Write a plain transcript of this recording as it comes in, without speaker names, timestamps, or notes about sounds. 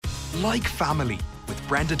Like Family with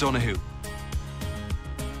Brenda Donoghue.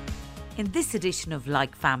 In this edition of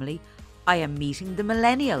Like Family, I am meeting the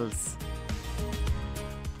millennials.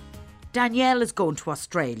 Danielle is going to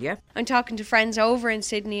Australia. I'm talking to friends over in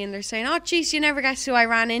Sydney and they're saying, oh geez, you never guess who I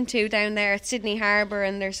ran into down there at Sydney Harbour,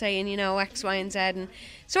 and they're saying, you know, X, Y and Z, and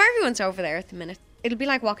so everyone's over there at the minute. It'll be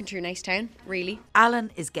like walking through a nice town, really. Alan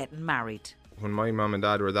is getting married. When my mum and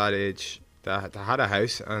dad were that age, they had a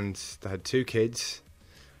house and they had 2 kids.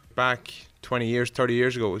 Back 20 years, 30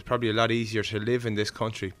 years ago, it was probably a lot easier to live in this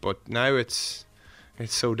country, but now it's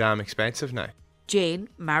so damn expensive now. Jane,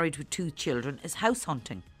 married with 2 children, is house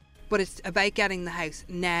hunting. But it's about getting the house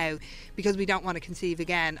now, because we don't want to conceive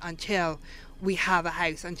again until we have a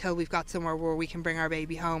house, until we've got somewhere where we can bring our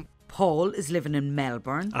baby home. Paul is living in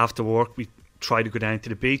Melbourne. After work, we try to go down to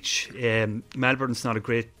the beach. Melbourne's not a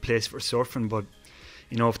great place for surfing, but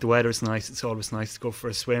you know, if the weather's nice, it's always nice to go for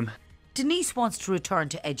a swim. Denise wants to return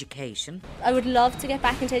to education. I would love to get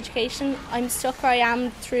back into education. I'm stuck where I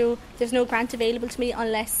am there's no grant available to me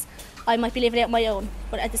unless I might be living out on my own.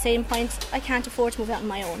 But at the same point, I can't afford to move out on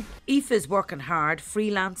my own. Aoife is working hard,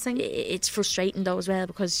 freelancing. It's frustrating though as well,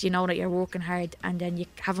 because you know that you're working hard and then you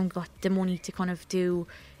haven't got the money to kind of do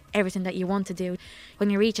everything that you want to do. When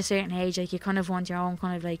you reach a certain age, like, you kind of want your own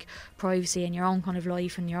kind of like privacy and your own kind of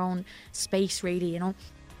life and your own space, really, you know.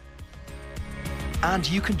 And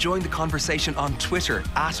you can join the conversation on Twitter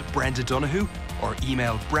at Brenda Donoghue or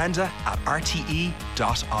email brenda@rte.ie.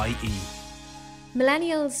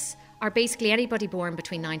 Millennials are basically anybody born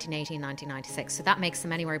between 1980 and 1996, so that makes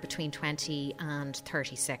them anywhere between 20 and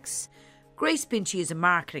 36. Grace Binchy is a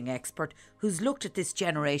marketing expert who's looked at this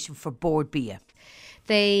generation for Bord Bia.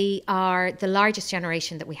 They are the largest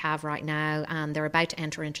generation that we have right now, and they're about to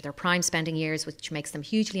enter into their prime spending years, which makes them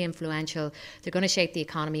hugely influential. They're going to shape the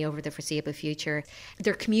economy over the foreseeable future.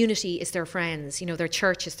 Their community is their friends, you know, their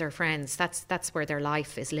church is their friends. That's where their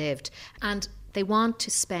life is lived. And they want to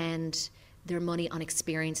spend their money on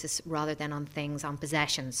experiences rather than on things, on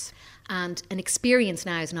possessions. And an experience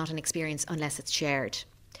now is not an experience unless it's shared.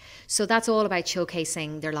 So that's all about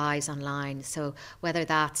showcasing their lives online. So whether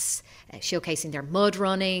that's showcasing their mud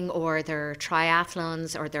running or their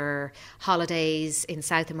triathlons or their holidays in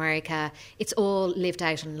South America, it's all lived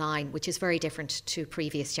out online, which is very different to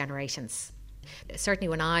previous generations. Certainly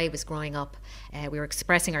when I was growing up, we were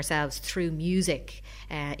expressing ourselves through music,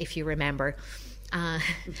 if you remember.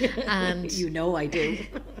 And You know I do.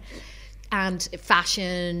 And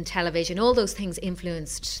fashion, television, all those things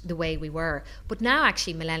influenced the way we were. But now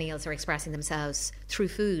actually millennials are expressing themselves through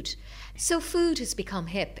food. So food has become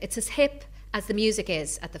hip. It's as hip as the music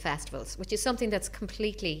is at the festivals, which is something that's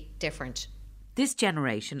completely different. This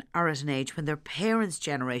generation are at an age when their parents'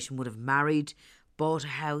 generation would have married, bought a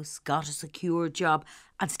house, got a secure job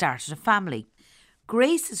and started a family.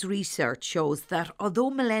 Grace's research shows that although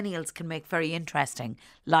millennials can make very interesting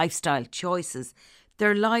lifestyle choices,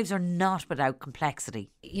 their lives are not without complexity.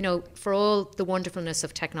 You know, for all the wonderfulness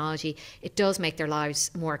of technology, it does make their lives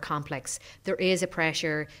more complex. There is a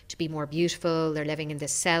pressure to be more beautiful. They're living in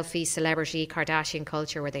this selfie, celebrity, Kardashian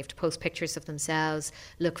culture where they have to post pictures of themselves,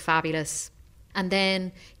 look fabulous. And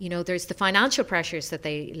then, you know, there's the financial pressures that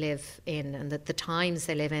they live in and the times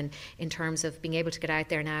they live in terms of being able to get out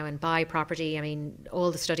there now and buy property. I mean,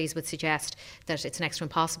 all the studies would suggest that it's next to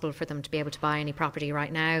impossible for them to be able to buy any property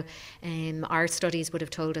right now. Our studies would have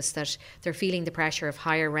told us that they're feeling the pressure of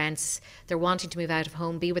higher rents. They're wanting to move out of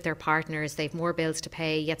home, be with their partners. They've more bills to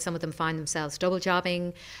pay, yet some of them find themselves double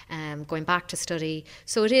jobbing, going back to study.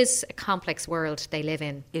 So it is a complex world they live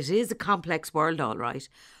in. It is a complex world, all right.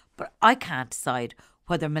 But I can't decide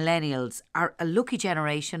whether millennials are a lucky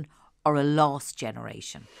generation or a lost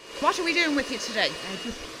generation. What are we doing with you today?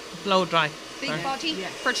 Just blow dry. Big body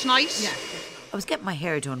for tonight? Yeah. I was getting my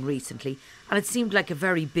hair done recently and it seemed like a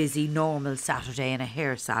very busy, normal Saturday in a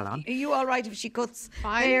hair salon. Are you all right if she cuts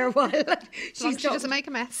hair while she doesn't make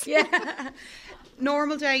a mess? Yeah.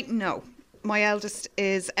 Normal day? No. My eldest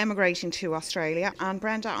is emigrating to Australia, and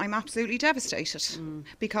Brenda, I'm absolutely devastated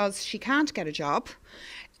because she can't get a job,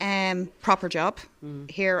 proper job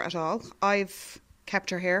here at all. I've kept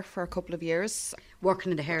her here for a couple of years. Working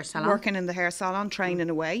in the hair salon? Training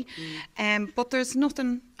away. But there's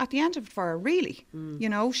nothing at the end of it for her, really. You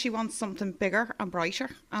know, she wants something bigger and brighter,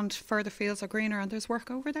 and further fields are greener, and there's work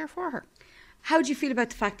over there for her. How do you feel about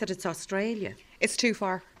the fact that it's Australia? It's too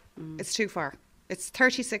far. It's too far. It's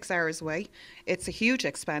 36 hours away. It's a huge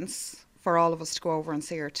expense for all of us to go over and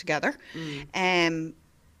see her together.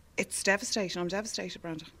 It's devastating. I'm devastated,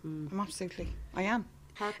 Brenda. I am.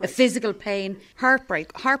 A physical pain?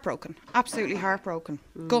 Heartbroken. Absolutely heartbroken.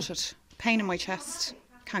 Gutted. Pain in my chest.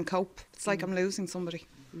 Can't cope. It's like I'm losing somebody.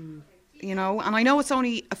 You know, and I know it's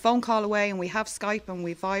only a phone call away, and we have Skype and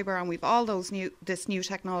we Viber and we've all this new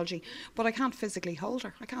technology, but I can't physically hold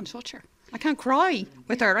her. I can't touch her. I can't cry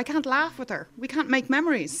with her. I can't laugh with her. We can't make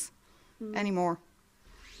memories anymore.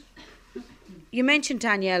 You mentioned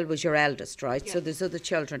Danielle was your eldest, right? Yeah. So there's other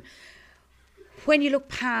children. When you look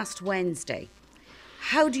past Wednesday,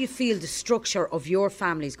 how do you feel the structure of your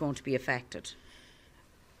family is going to be affected?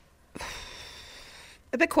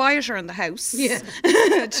 A bit quieter in the house,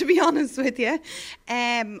 to be honest with you.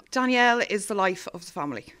 Danielle is the life of the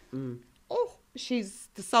family. Oh, she's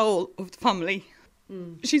the soul of the family.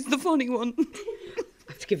 She's the funny one. I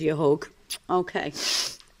have to give you a hug. Okay.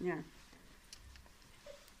 Yeah.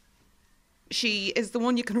 She is the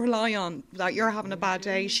one you can rely on. That you're having a bad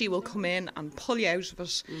day, she will come in and pull you out of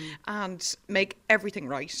it and make everything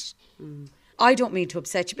right. I don't mean to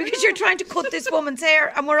upset you because you're trying to cut this woman's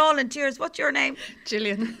hair and we're all in tears. What's your name?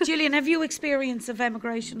 Gillian. Gillian, have you experience of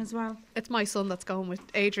emigration as well? It's my son that's going with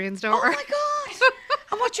Adrian's daughter. Oh my God.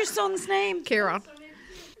 And what's your son's name? Kieran.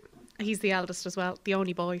 He's the eldest as well, the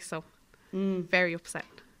only boy, so very upset.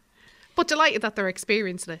 But delighted that they're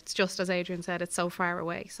experiencing it. It's just as Adrian said, it's so far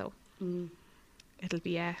away, so it'll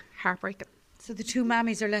be heartbreaking. So the two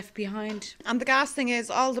mammies are left behind. And the gas thing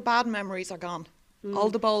is, all the bad memories are gone.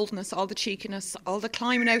 All the boldness, all the cheekiness, all the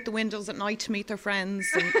climbing out the windows at night to meet their friends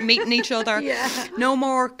and meeting each other. No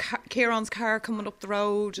more Kieran's car coming up the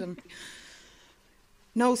road, and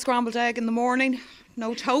no scrambled egg in the morning,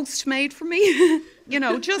 no toast made for me. You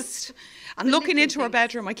know, just, and looking into her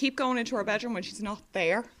bedroom. I keep going into her bedroom when she's not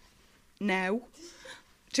there now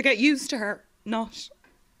to get used to her not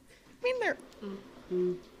being there.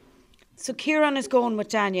 So Kieran is going with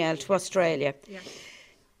Danielle to Australia. Yeah.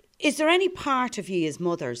 Is there any part of you as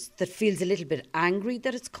mothers that feels a little bit angry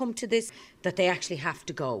that it's come to this, that they actually have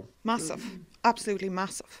to go? Massive. Absolutely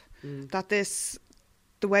massive. That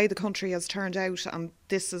the way the country has turned out, and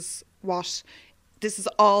this is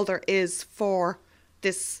all there is for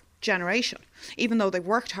this generation. Even though they've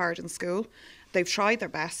worked hard in school, they've tried their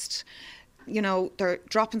best, you know, they're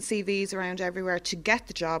dropping CVs around everywhere to get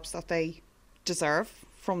the jobs that they deserve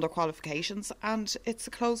from their qualifications, and it's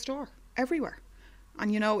a closed door everywhere.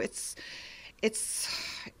 And you know, it's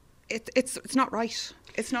not right.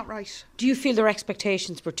 It's not right. Do you feel their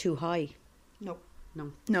expectations were too high? No.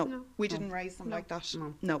 We didn't raise them like that.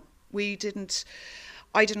 No, we didn't.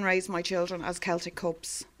 I didn't raise my children as Celtic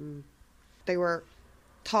cubs. They were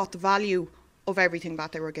taught the value of everything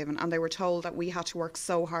that they were given, and they were told that we had to work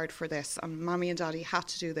so hard for this, and Mammy and Daddy had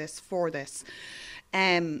to do this for this.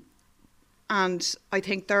 And I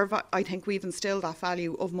think we've instilled that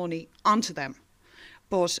value of money onto them.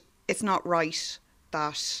 But it's not right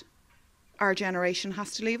that our generation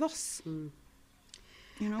has to leave us. You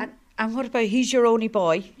know. And what about, he's your only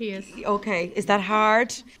boy? He is. Okay. Is that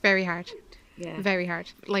hard? Very hard. Yeah. Very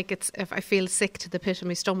hard. Like, if I feel sick to the pit of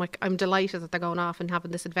my stomach. I'm delighted that they're going off and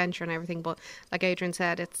having this adventure and everything, but like Adrian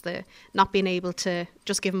said, it's the not being able to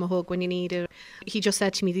just give him a hug when you need it. He just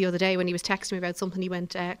said to me the other day when he was texting me about something, he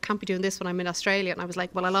went, can't be doing this when I'm in Australia. And I was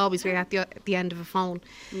like, well, I'll always be at the end of a phone.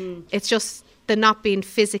 It's just the not being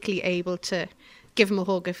physically able to give him a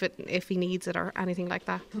hug if he needs it or anything like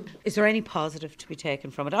that. Is there any positive to be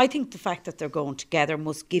taken from it? I think the fact that they're going together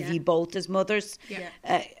must give you both as mothers,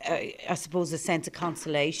 I suppose, a sense of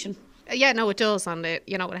consolation. Yeah, no, it does, and it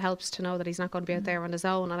helps to know that he's not going to be out there on his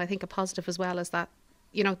own. And I think a positive as well is that,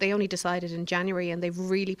 you know, they only decided in January, and they've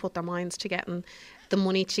really put their minds to getting the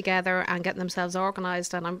money together and getting themselves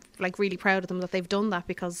organised. And I'm like really proud of them that they've done that,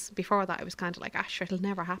 because before that it was kind of like, sure, it'll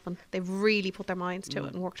never happen. They've really put their minds to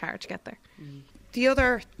it and worked hard to get there. The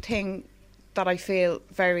other thing that I feel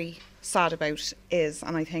very sad about is,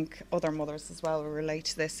 and I think other mothers as well will relate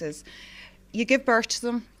to this, is you give birth to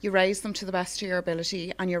them, you raise them to the best of your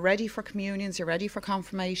ability, and you're ready for communions, you're ready for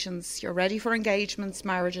confirmations, you're ready for engagements,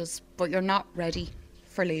 marriages, but you're not ready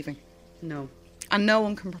for leaving. No. And no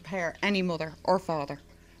one can prepare any mother or father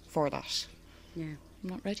for that. Yeah. I'm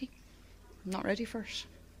not ready. I'm not ready for it.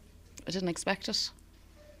 I didn't expect it.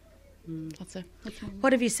 That's it.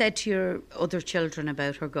 What have you said to your other children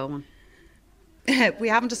about her going? We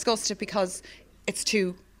haven't discussed it because it's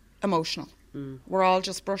too emotional. We're all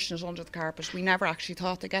just brushing it under the carpet. We never actually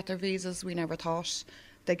thought they'd get their visas. We never thought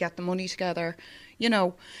they'd get the money together, you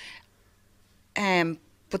know.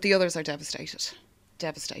 But the others are devastated,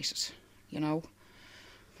 you know.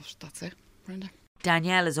 But that's it, Brenda.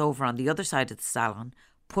 Danielle is over on the other side of the salon,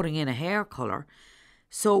 putting in a hair colour.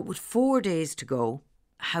 So with 4 days to go,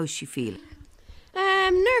 how's she feel?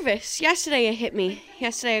 Nervous. Yesterday it hit me.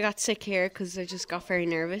 Yesterday I got sick here because I just got very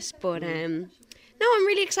nervous. But no, I'm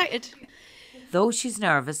really excited. Though she's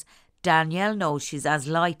nervous, Danielle knows she's as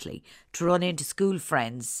likely to run into school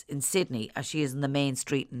friends in Sydney as she is in the main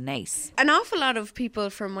street in Naas. An awful lot of people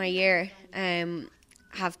from my year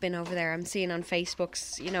have been over there. I'm seeing on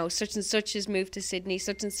Facebooks, you know, such and such has moved to Sydney,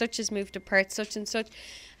 such and such has moved to Perth, such and such.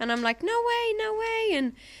 And I'm like, no way.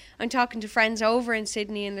 And I'm talking to friends over in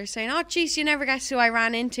Sydney and they're saying, oh, geez, you never guess who I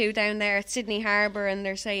ran into down there at Sydney Harbour. And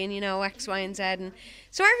they're saying, you know, X, Y and Z. And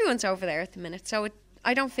so everyone's over there at the minute. So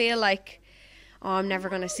I don't feel like, oh, I'm never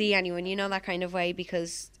going to see anyone, you know, that kind of way,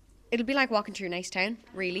 because it'll be like walking through a nice town,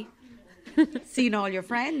 really. Seeing all your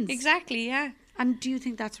friends. Exactly, yeah. And do you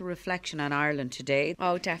think that's a reflection on Ireland today?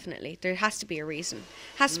 Oh, definitely. There has to be a reason.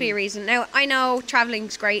 Has to be a reason. Now, I know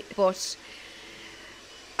travelling's great, but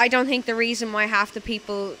I don't think the reason why half the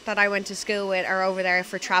people that I went to school with are over there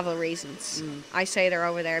for travel reasons. I say they're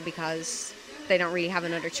over there because they don't really have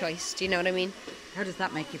another choice. Do you know what I mean? How does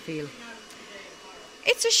that make you feel?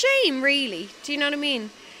 It's a shame, really. Do you know what I mean?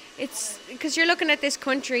 It's because you're looking at this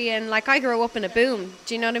country and, like, I grew up in a boom.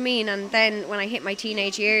 Do you know what I mean? And then when I hit my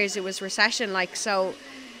teenage years, it was recession, like, so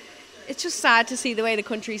it's just sad to see the way the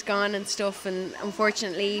country's gone and stuff. And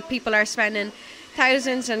unfortunately, people are spending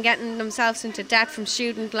thousands and getting themselves into debt from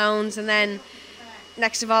student loans. And then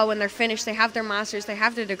next of all, when they're finished, they have their masters, they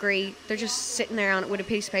have their degree. They're just sitting there on it with a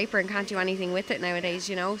piece of paper and can't do anything with it nowadays,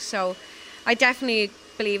 you know. So I definitely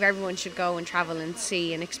believe everyone should go and travel and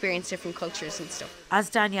see and experience different cultures and stuff. As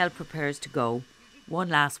Danielle prepares to go, one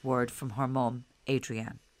last word from her mum,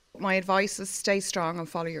 Adrienne. My advice is stay strong and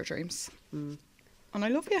follow your dreams. And I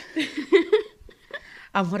love you.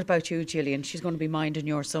 And what about you, Gillian? She's going to be minding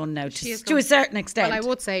your son now to a a certain extent. Well, I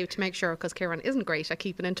would say to make sure, because Kieran isn't great at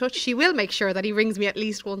keeping in touch, she will make sure that he rings me at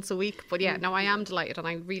least once a week. But yeah, no, I am delighted and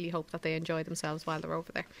I really hope that they enjoy themselves while they're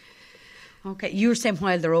over there. Okay, you're saying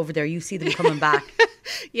while they're over there, you see them coming back.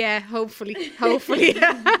 Yeah, hopefully.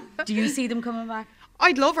 Do you see them coming back?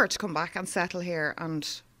 I'd love her to come back and settle here and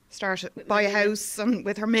buy a house, and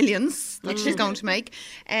with her millions that she's going to make,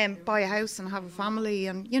 buy a house and have a family,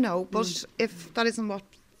 and you know. But if that isn't what's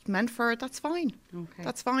meant for her, that's fine. Okay.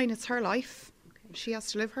 That's fine. It's her life. Okay. She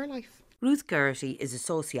has to live her life. Ruth Geraghty is a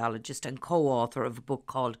sociologist and co-author of a book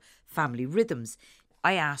called Family Rhythms.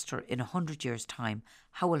 I asked her in 100 years' time,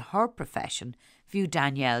 how will her profession view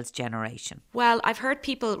Danielle's generation? Well, I've heard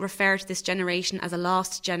people refer to this generation as a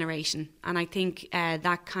lost generation, and I think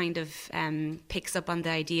that kind of picks up on the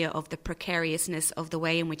idea of the precariousness of the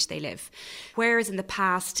way in which they live. Whereas in the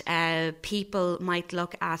past, people might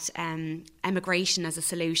look at emigration as a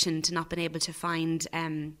solution to not being able to find,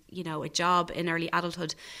 a job in early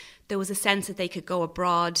adulthood. There was a sense that they could go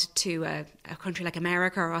abroad to a country like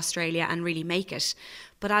America or Australia and really make it.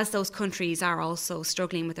 But as those countries are also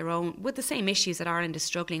struggling with the same issues that Ireland is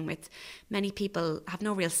struggling with, many people have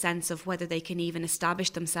no real sense of whether they can even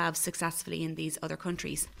establish themselves successfully in these other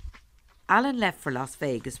countries. Alan left for Las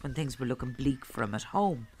Vegas when things were looking bleak for him at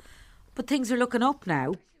home. But things are looking up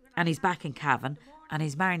now, and he's back in Cavan, and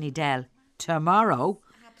he's marrying Adele tomorrow.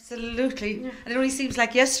 Absolutely. And it only seems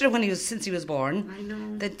like yesterday since he was born. I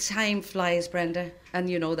know. The time flies, Brenda, and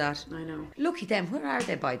you know that. I know. Lucky them. Where are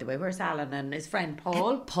they, by the way? Where's Alan and his friend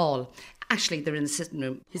Paul? Paul. Actually, they're in the sitting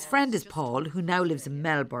room. His friend is Paul, who now lives in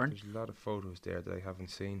Melbourne. There's a lot of photos there that I haven't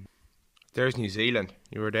seen. There's New Zealand.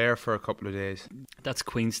 You were there for a couple of days. That's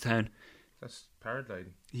Queenstown. That's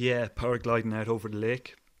paragliding. Yeah, paragliding out over the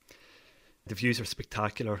lake. The views are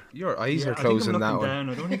spectacular. Your eyes are closing that one. Down.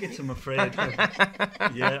 I don't think it's, I'm afraid.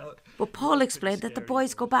 Yeah. But Paul explained that the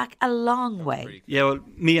boys go back a long way. Yeah, well,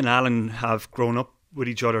 me and Alan have grown up with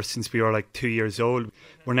each other since we were like 2 years old.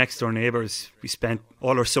 We're next door neighbours. We spent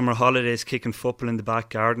all our summer holidays kicking football in the back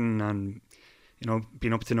garden and,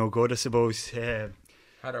 being up to no good, I suppose.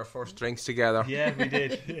 Had our first drinks together. Yeah, we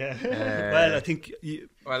did. Yeah. Well, I think.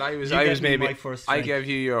 I was maybe. I gave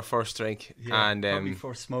you your first drink, and probably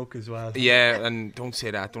first smoke as well. Yeah, and don't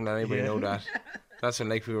say that. Don't let anybody know that. That's when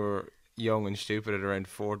we were young and stupid at around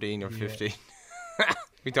 14 or 15.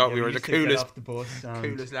 We thought we were the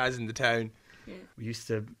coolest lads in the town. Yeah. We used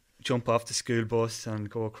to jump off the school bus and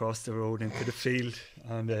go across the road into the field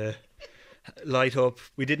and light up.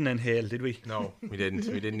 We didn't inhale, did we? No, we didn't.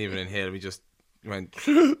 We didn't even inhale. We just went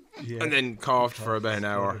and then coughed for about an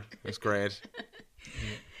hour. It was great.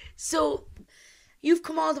 So you've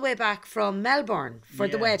come all the way back from Melbourne for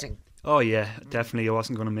the wedding. Oh yeah, definitely. I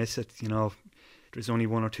wasn't going to miss it. There's only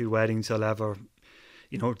 1 or 2 weddings I'll ever,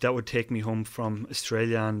 that would take me home from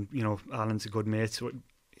Australia, and Alan's a good mate, so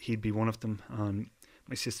he'd be one of them. And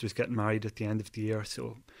my sister's getting married at the end of the year,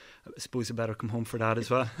 so I suppose I better come home for that as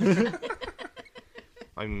well.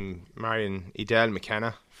 I'm marrying Adele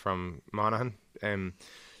McKenna from Monaghan.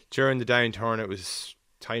 During the downturn, it was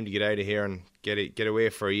time to get out of here and get away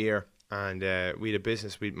for a year. and we had a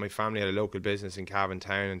business. My family had a local business in Cavan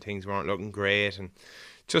Town, and things weren't looking great, and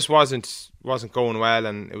just wasn't going well.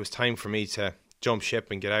 And it was time for me to jump ship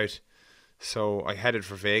and get out. So I headed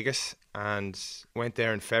for Vegas and went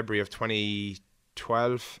there in February of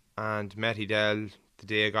 2012 and met Edel the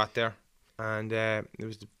day I got there. And it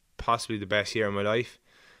was possibly the best year of my life.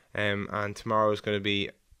 And tomorrow is going to be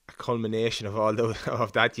a culmination of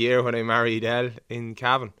of that year when I marry Edel in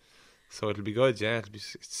Cavan. So it'll be good, yeah.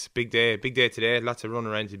 It's a big day today. Lots of running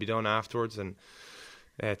around to be done afterwards. And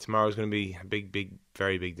tomorrow's going to be a big,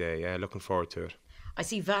 very big day. Yeah, looking forward to it. I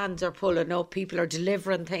see vans are pulling up, people are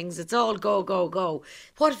delivering things. It's all go, go, go.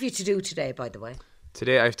 What have you to do today, by the way?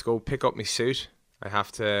 Today I have to go pick up my suit. I have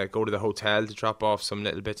to go to the hotel to drop off some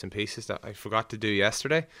little bits and pieces that I forgot to do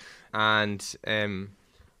yesterday. And I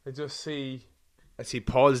see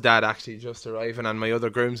Paul's dad actually just arriving, and my other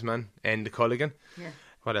groomsman, Enda Culligan. Yeah.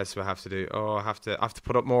 What else do I have to do? Oh, I have to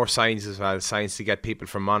put up more signs as well. Signs to get people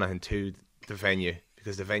from Monaghan to the venue,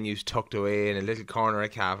 because the venue's tucked away in a little corner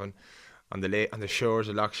of Cavan on the shores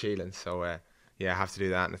of Lough Sheelin. So I have to do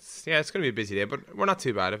that. And it's going to be a busy day, but we're not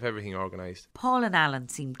too bad if everything organised. Paul and Alan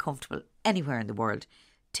seem comfortable anywhere in the world,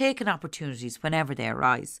 taking opportunities whenever they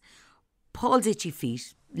arise. Paul's itchy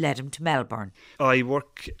feet led him to Melbourne. I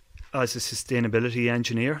work as a sustainability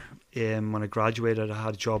engineer. When I graduated, I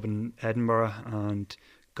had a job in Edinburgh and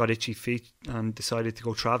got itchy feet and decided to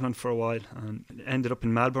go travelling for a while, and ended up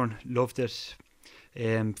in Melbourne. Loved it.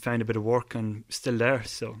 Found a bit of work and still there.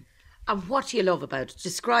 So. And what do you love about it?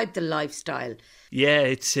 Describe the lifestyle. Yeah,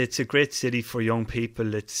 it's a great city for young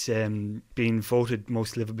people. It's been voted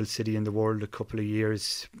most livable city in the world a couple of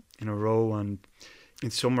years in a row, and in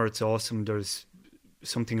summer it's awesome. There's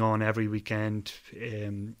something on every weekend,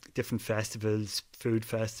 different festivals, food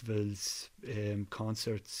festivals,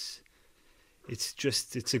 concerts.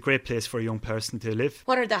 It's a great place for a young person to live.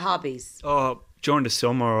 What are the hobbies? During the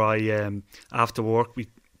summer, I after work we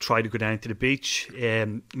try to go down to the beach.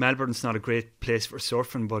 Melbourne's not a great place for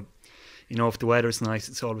surfing, but if the weather's nice,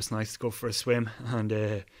 it's always nice to go for a swim.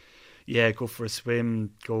 And go for a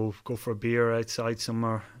swim, go for a beer outside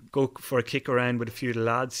somewhere, go for a kick around with a few of the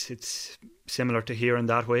lads. It's similar to here in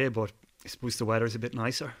that way, but I suppose the weather's a bit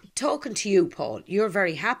nicer. Talking to you, Paul, you're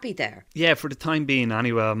very happy there. Yeah, for the time being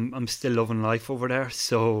anyway. I'm still loving life over there,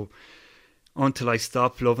 so until I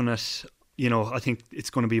stop loving it, I think it's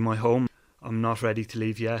going to be my home. I'm not ready to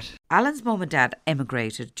leave yet. Alan's mum and dad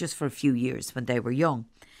emigrated just for a few years when they were young.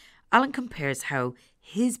 Alan compares how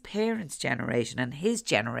his parents' generation and his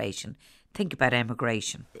generation think about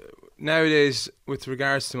emigration. Nowadays, with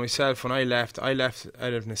regards to myself, when I left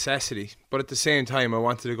out of necessity. But at the same time, I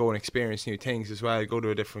wanted to go and experience new things as well. Go to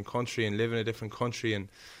a different country and live in a different country, and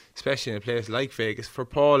especially in a place like Vegas. For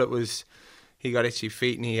Paul, it was, he got itchy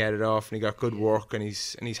feet and he headed off and he got good work and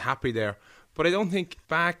he's happy there. But I don't think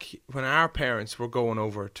back when our parents were going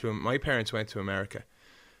over to, my parents went to America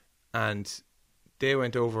and they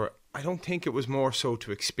went over, I don't think it was more so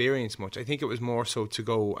to experience much. I think it was more so to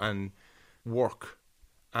go and work.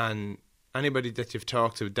 And anybody that you've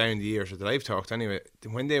talked to down the years, or that I've talked anyway,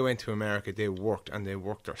 when they went to America, they worked and they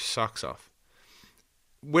worked their socks off.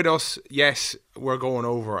 With us, yes, we're going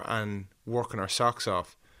over and working our socks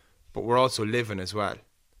off, but we're also living as well.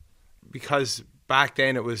 Because back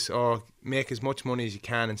then it was, make as much money as you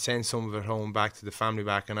can and send some of it home back to the family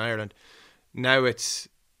back in Ireland. Now it's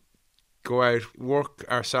go out, work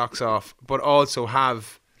our socks off, but also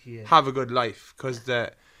have a good life, because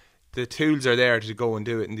the tools are there to go and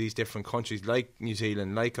do it in these different countries like New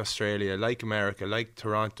Zealand, like Australia, like America, like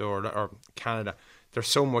Toronto or Canada. There's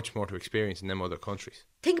so much more to experience in them other countries.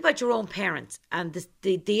 Think about your own parents and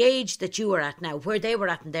the age that you are at now, where they were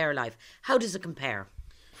at in their life. How does it compare?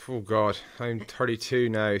 Oh God, I'm 32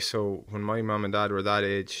 now, so when my mum and dad were that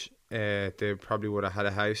age, they probably would have had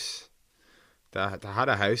a house. They had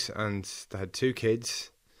a house and they had 2 kids.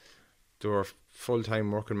 They were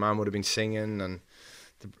full-time working. Mum would have been singing and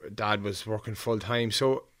the dad was working full-time.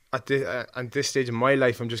 So at this stage in my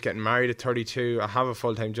life, I'm just getting married at 32. I have a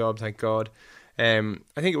full-time job, thank God. I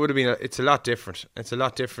think it would have been, it's a lot different. It's a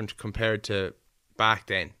lot different compared to back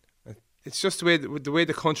then. It's just the way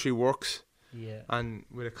the country works. Yeah. And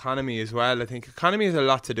with economy as well. I think economy has a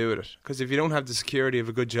lot to do with it, because if you don't have the security of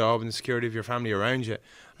a good job and the security of your family around you,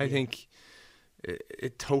 I think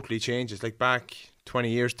it totally changes. Like back 20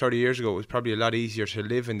 years, 30 years ago, it was probably a lot easier to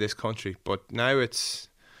live in this country, but now it's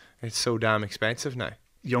so damn expensive now.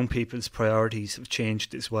 Young people's priorities have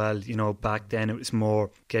changed as well. Back then it was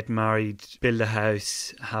more get married, build a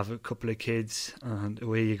house, have a couple of kids, and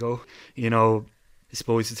away you go. I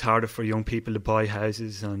suppose it's harder for young people to buy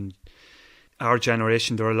houses, and our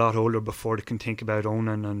generation, they're a lot older before they can think about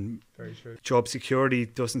owning, and Very true. job security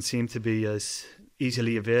doesn't seem to be as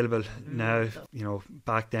easily available now. You know,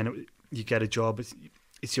 back then you get a job,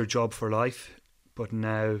 it's your job for life, but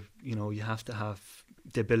now, you know, you have to have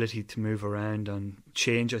the ability to move around and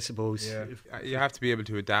change, I suppose. Yeah, you have to be able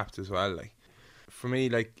to adapt as well. Like, for me,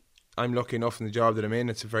 like, I'm lucky enough in the job that I'm in.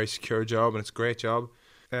 It's a very secure job and it's a great job.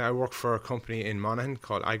 I work for a company in Monaghan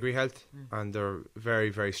called AgriHealth, and they're a very,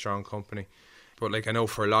 very strong company. But like, I know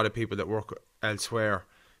for a lot of people that work elsewhere,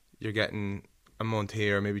 you're getting a month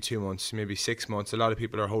here, maybe 2 months, maybe 6 months. A lot of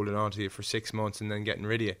people are holding on to you for 6 months and then getting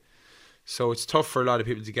rid of you. So it's tough for a lot of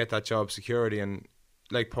people to get that job security. And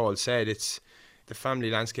like Paul said, it's the family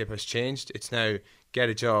landscape has changed. It's now get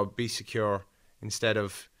a job, be secure, instead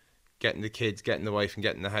of getting the kids, getting the wife and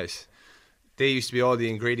getting the house. They used to be all the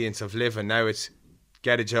ingredients of living. Now it's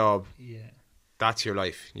get a job. Yeah. That's your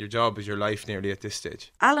life. Your job is your life nearly at this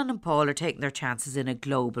stage. Alan and Paul are taking their chances in a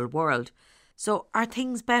global world. So are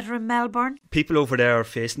things better in Melbourne? People over there are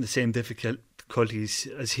facing the same difficulties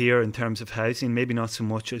as here in terms of housing, maybe not so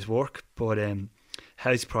much as work, but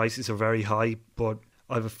house prices are very high. But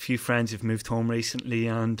I have a few friends who've moved home recently,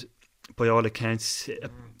 and by all accounts,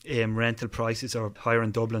 rental prices are higher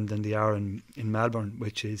in Dublin than they are in Melbourne,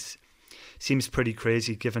 which seems pretty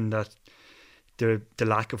crazy given that the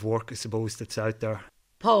lack of work, I suppose, that's out there.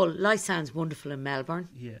 Paul, life sounds wonderful in Melbourne.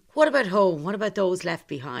 Yeah. What about home? What about those left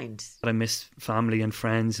behind? I miss family and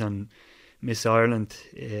friends and miss Ireland.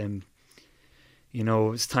 You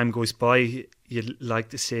know, as time goes by, you'd like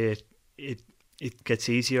to say it gets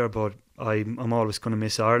easier, but I'm always going to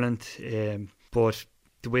miss Ireland. But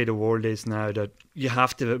the way the world is now, that you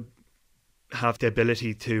have to have the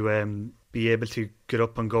ability to be able to get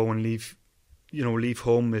up and go and leave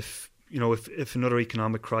home if another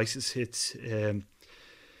economic crisis hits.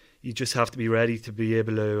 You just have to be ready to be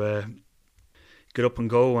able to get up and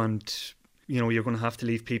go, and you know, you're going to have to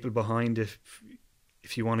leave people behind if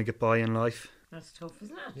you want to get by in life. That's tough,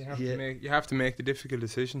 isn't it? You have to make the difficult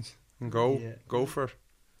decisions and go for it.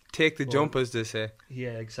 Take the jump, as they say.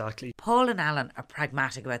 Yeah, exactly. Paul and Alan are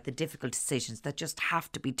pragmatic about the difficult decisions that just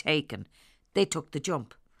have to be taken. They took the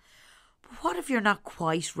jump. But what if you're not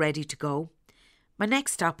quite ready to go? My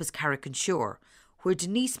next stop is Carrick-on-Suir, where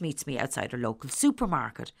Denise meets me outside her local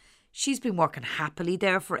supermarket. She's been working happily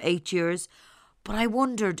there for 8 years, but I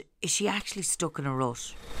wondered, is she actually stuck in a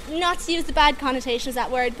rut? Not to use the bad connotation of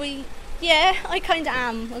that word, but yeah, I kind of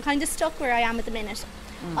am. I'm kind of stuck where I am at the minute.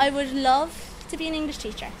 I would love to be an English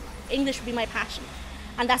teacher. English would be my passion.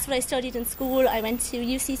 And that's what I studied in school. I went to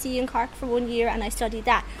UCC in Cork for 1 year and I studied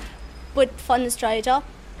that. But funds dried up.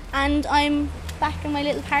 And I'm back in my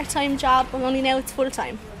little part-time job, and only now it's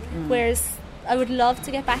full-time. Whereas I would love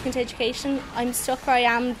to get back into education. I'm stuck where I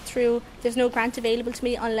am there's no grant available to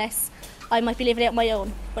me unless I might be living out on my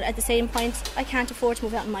own. But at the same point, I can't afford to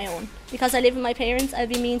move out on my own. Because I live with my parents, I'll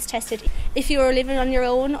be means tested. If you're living on your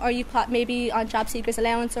own, or you maybe on job seekers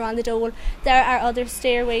allowance or on the dole, there are other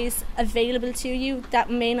stairways available to you that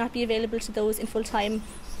may not be available to those in full-time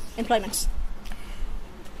employment.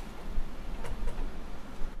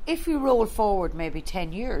 If we roll forward maybe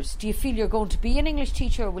 10 years, do you feel you're going to be an English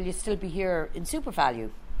teacher, or will you still be here in SuperValu?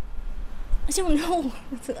 I don't know.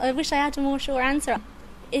 I wish I had a more sure answer.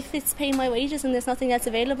 If it's paying my wages and there's nothing else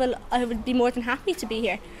available, I would be more than happy to be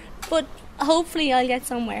here. But hopefully I'll get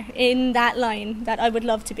somewhere in that line that I would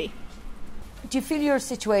love to be. Do you feel your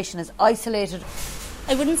situation is isolated?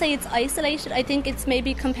 I wouldn't say it's isolated. I think it's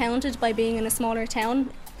maybe compounded by being in a smaller town.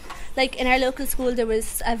 Like in our local school, there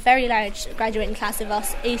was a very large graduating class of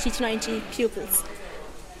us, 80 to 90 pupils.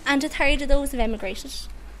 And a third of those have emigrated.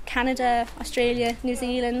 Canada, Australia, New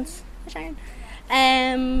Zealand,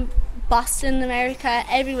 Boston, America,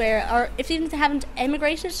 everywhere. Or even if they haven't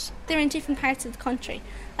emigrated, they're in different parts of the country.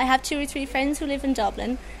 I have 2 or 3 friends who live in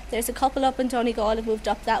Dublin. There's a couple up in Donegal who moved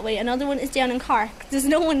up that way. Another one is down in Cork. There's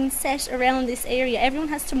no one set around this area. Everyone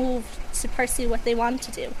has to move to pursue what they want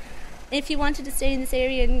to do. If you wanted to stay in this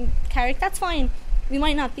area in Carrick, that's fine. We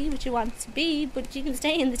might not be what you want to be, but you can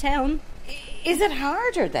stay in the town. Is it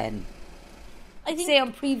harder then? I think, say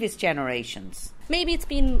on previous generations. Maybe it's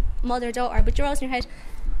been mother-daughter, but you're always in your head,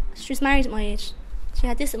 she was married at my age. She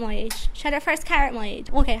had this at my age. She had her first car at my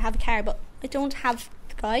age. Okay, I have a car, but I don't have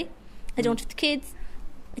the guy. I don't have the kids.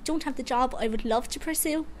 I don't have the job I would love to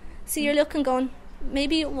pursue. So you're looking going,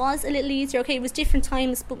 maybe it was a little easier. Okay, it was different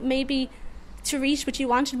times, but maybe to reach what you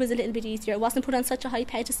wanted was a little bit easier. It wasn't put on such a high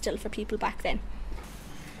pedestal for people back then.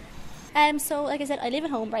 So like I said, I live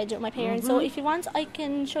at home, Bridget, with my parents. So if you want, I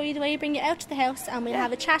can show you the way, bring you out to the house, and we'll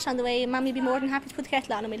have a chat on the way. And Mum will be more than happy to put the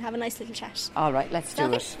kettle on and we'll have a nice little chat. All right, let's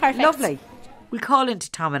do it. Perfect. Lovely. We'll call into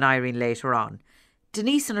Tom and Irene later on.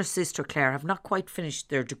 Denise and her sister Claire have not quite finished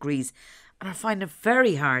their degrees and are finding it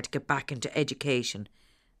very hard to get back into education.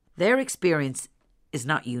 Their experience is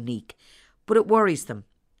not unique, but it worries them.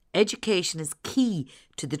 Education is key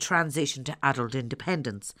to the transition to adult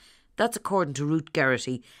independence. That's according to Ruth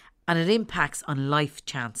Geraghty, and it impacts on life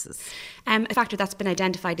chances. A factor that's been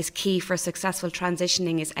identified as key for successful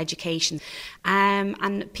transitioning is education.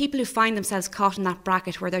 And people who find themselves caught in that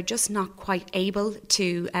bracket where they're just not quite able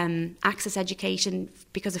to access education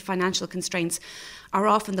because of financial constraints are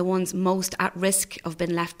often the ones most at risk of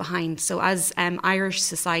being left behind. So as Irish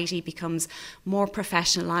society becomes more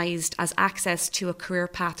professionalised, as access to a career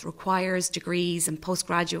path requires degrees and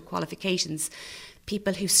postgraduate qualifications,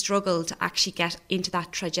 people who struggle to actually get into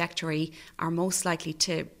that trajectory are most likely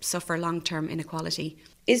to suffer long-term inequality.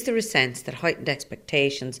 Is there a sense that heightened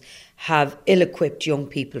expectations have ill-equipped young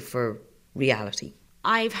people for reality?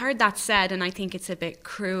 I've heard that said, and I think it's a bit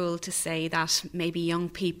cruel to say that maybe young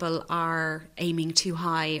people are aiming too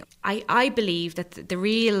high. I believe that the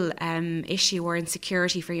real issue or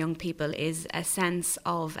insecurity for young people is a sense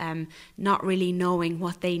of not really knowing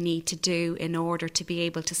what they need to do in order to be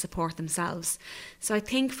able to support themselves. So I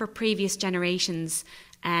think for previous generations,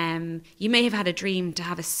 you may have had a dream to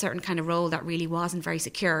have a certain kind of role that really wasn't very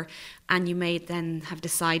secure, and you may then have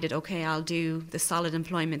decided, okay, I'll do the solid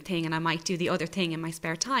employment thing and I might do the other thing in my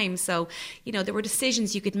spare time. So, there were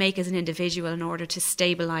decisions you could make as an individual in order to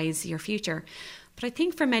stabilise your future. But I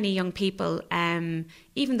think for many young people,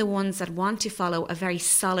 even the ones that want to follow a very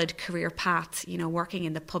solid career path, working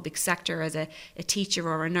in the public sector as a teacher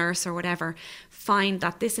or a nurse or whatever, find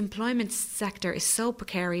that this employment sector is so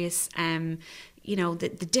precarious.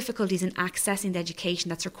 The difficulties in accessing the education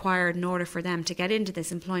that's required in order for them to get into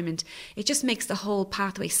this employment, it just makes the whole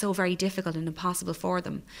pathway so very difficult and impossible for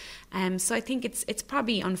them. So I think it's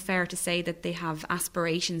probably unfair to say that they have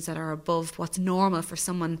aspirations that are above what's normal for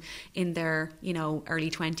someone in their, early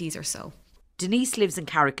 20s or so. Denise lives in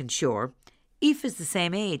Carrick-on-Shore. Aoife is the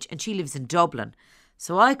same age and she lives in Dublin.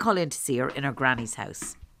 So I call in to see her in her granny's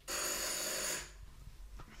house.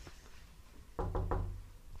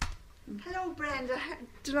 Hello, Brenda.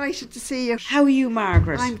 Delighted to see you. How are you,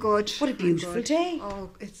 Margaret? I'm good. What a beautiful day. Oh,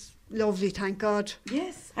 it's lovely, thank God.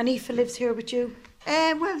 Yes. And Aoife lives here with you?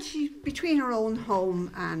 Well, she's between her own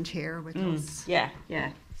home and here with us. Yeah.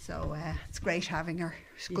 So it's great having her.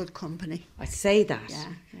 It's good company. I say that.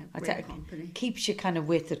 Yeah, great company. Keeps you kind of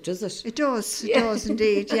with it, does it? It does. It does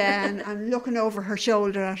indeed, yeah. And looking over her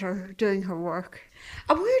shoulder at her doing her work.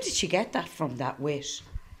 And where did she get that from, that wit?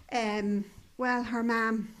 Well, her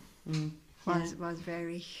mum was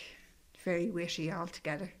very, very witty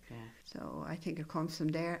altogether. Yeah. So I think it comes from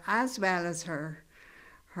there, as well as her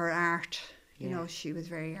art. She was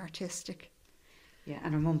very artistic. Yeah,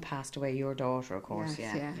 and her mum passed away, your daughter, of course.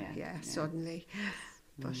 Yes, yeah, suddenly.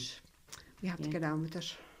 But we have to get on with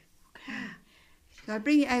it. Okay. Shall I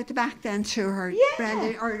bring you out the back then to her,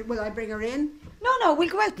 Brenda, or will I bring her in? No, we'll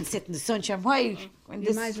go out and sit in the sunshine. Why?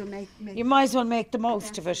 You might as well make you might as well make the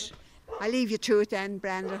most of it. I'll leave you to it then,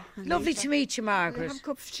 Brenda. Lovely to meet you, Margaret. Have a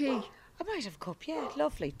cup of tea? I might have a cup, yeah,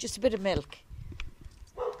 lovely. Just a bit of milk.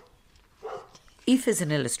 Aoife is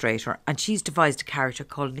an illustrator and she's devised a character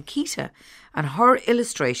called Nikita, and her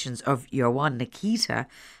illustrations of your one Nikita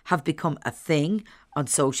have become a thing on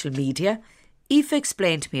social media. Aoife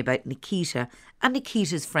explained to me about Nikita and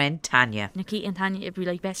Nikita's friend Tanya. Nikita and Tanya would be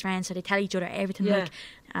like best friends, so they tell each other everything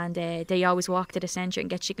and they always walk to the centre and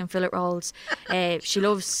get chicken fillet rolls. She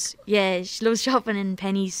loves shopping in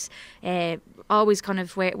Pennies. Always kind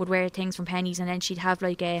of would wear things from Pennies, and then she'd have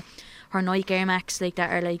like her Nike Air Max that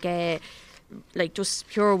are like just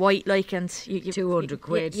pure white, and 200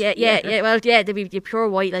 quid. They'd be pure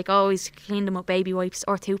white, always clean them up baby wipes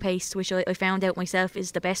or toothpaste, which I found out myself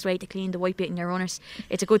is the best way to clean the white bit in your runners.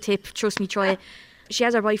 It's a good tip, trust me, try it. She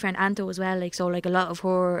has her boyfriend Anto as well, so a lot of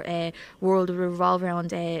her world would revolve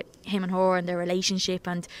around him and her and their relationship,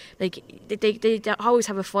 and they always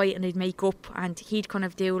have a fight and they'd make up, and he'd kind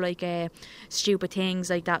of do stupid things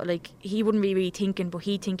like that. He wouldn't be really thinking, but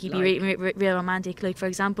he'd think he'd be real romantic. For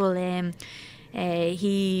example,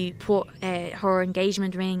 he put her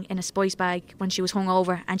engagement ring in a spice bag when she was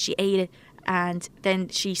hungover, and she ate it, and then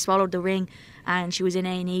she swallowed the ring, and she was in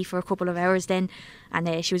A&E for a couple of hours then,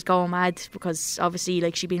 and she was going mad because obviously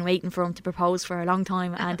like she'd been waiting for him to propose for a long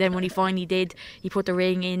time, and then when he finally did, he put the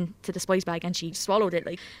ring into the spice bag and she swallowed it.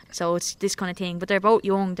 Like, so it's this kind of thing. But they're both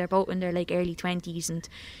young, they're both in their like early 20s, and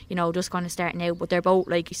you know, just kind of starting out, but they're both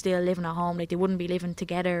like still living at home, like they wouldn't be living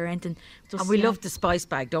together or anything. Just, and we love the spice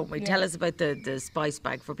bag, don't we? Tell us about the spice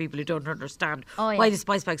bag for people who don't understand why the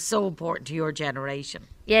spice bag is so important to your generation.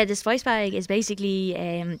 Yeah, the spice bag is basically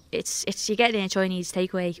it's you get it in a Chinese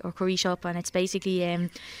takeaway or curry shop, and it's basically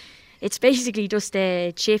just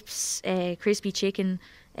chips, crispy chicken,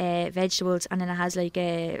 vegetables, and then it has like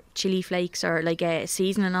chili flakes or like a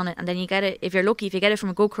seasoning on it. And then you get it, if you're lucky, if you get it from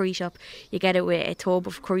a good curry shop, you get it with a tub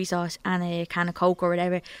of curry sauce and a can of Coke or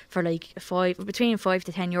whatever for like between €5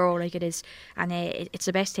 to €10 like it is, and it's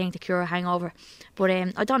the best thing to cure a hangover. But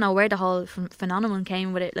I don't know where the whole phenomenon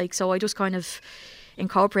came with it, like, so I just kind of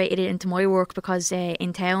incorporated it into my work because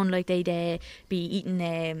in town, like, they'd be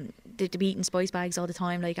eating spice bags all the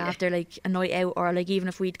time, like after like a night out, or like even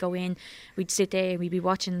if we'd go in, we'd sit there and we'd be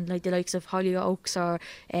watching like the likes of Hollyoaks or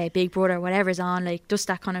Big Brother, whatever's on, like just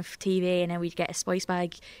that kind of TV, and then we'd get a spice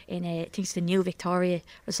bag in I think it's the New Victoria,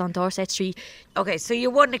 it's on Dorset Street. Okay, so you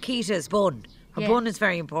won Nikita's bun. Her bun is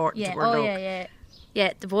very important to her look.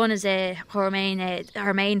 Yeah, the bun is her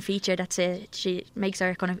main feature. She makes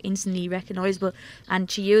her kind of instantly recognisable, and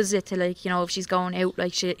she uses it to, like, you know, if she's going out,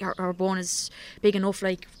 like her bun is big enough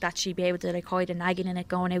like that she'd be able to like hide a nagging in it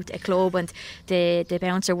going out to a club, and the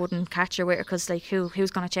bouncer wouldn't catch her with her because like who's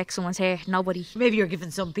going to check someone's hair? Nobody. Maybe you're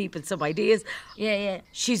giving some people some ideas. Yeah.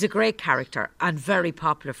 She's a great character and very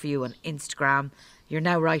popular for you on Instagram. You're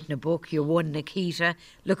now writing a book. You won Nikita.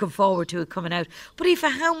 Looking forward to it coming out. But Aoife,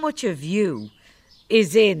 how much of you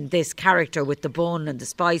is in this character with the bun and the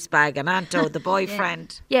spice bag and Anto, the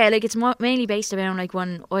boyfriend? Yeah, like it's mainly based around like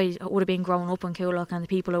when I would have been growing up in Coolock and the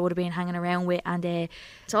people I would have been hanging around with, and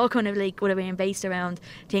it's all kind of like would have been based around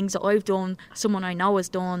things that I've done, someone I know has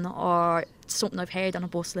done, or something I've heard on a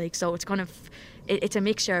bus, like, so it's kind of it's a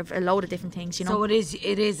mixture of a load of different things, you know. So it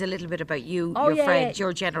is a little bit about you, your friends,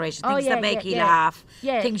 your generation, things that make you laugh,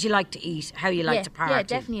 things you like to eat, how you like to party. It'd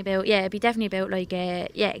be definitely about like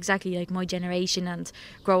exactly like my generation and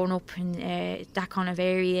growing up in that kind of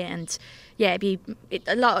area, and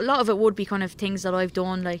a lot of it would be kind of things that I've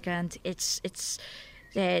done, like, and it's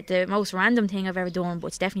the most random thing I've ever done, but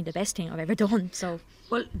it's definitely the best thing I've ever done. So,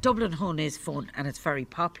 well, Dublin Hun is fun and it's very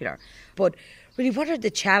popular, but really, what are the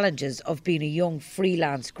challenges of being a young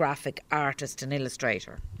freelance graphic artist and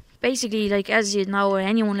illustrator? Basically, like, as you know,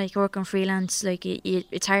 anyone like working freelance, like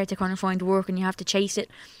it's hard to kind of find work and you have to chase it.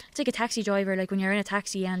 It's like a taxi driver, like when you're in a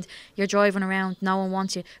taxi and you're driving around, no one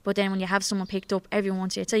wants you, but then when you have someone picked up, everyone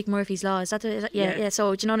wants you. It's like Murphy's Law. Is that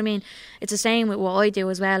so do you know what I mean? It's the same with what I do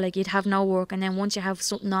as well. Like, you'd have no work, and then once you have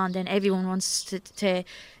something on, then everyone wants to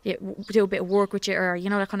do a bit of work with you, or, you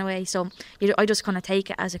know, that kind of way. So I just kind of take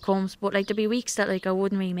it as it comes. But like, there'd be weeks that like I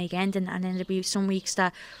wouldn't really make ending, and then there'd be some weeks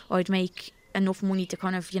that I'd make enough money to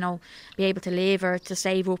kind of, you know, be able to live or to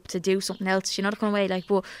save up to do something else, you know, that kind of way. Like,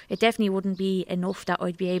 but it definitely wouldn't be enough that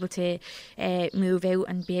I'd be able to move out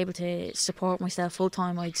and be able to support myself full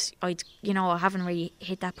time. I'd you know, I haven't really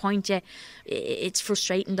hit that point yet. It's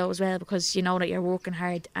frustrating though as well, because you know that you're working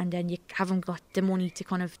hard and then you haven't got the money to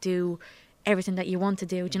kind of do everything that you want to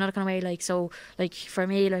do, do you know, that kind of way. Like, so like for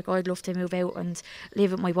me, like, I'd love to move out and live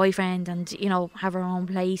with my boyfriend and, you know, have our own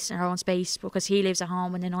place and our own space, because he lives at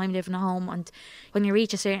home and then I'm living at home. And when you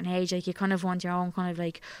reach a certain age, like, you kind of want your own kind of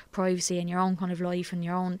like privacy and your own kind of life and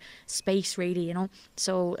your own space, really, you know.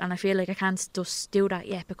 So, and I feel like I can't just do that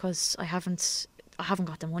yet because I haven't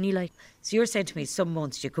got the money. Like, so you're saying to me, some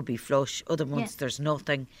months you could be flush, other months there's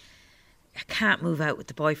nothing. I can't move out with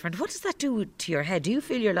the boyfriend. What does that do to your head? Do you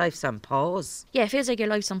feel your life's on pause? Yeah, it feels like your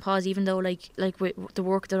life's on pause, even though like with the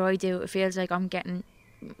work that I do, it feels like I'm getting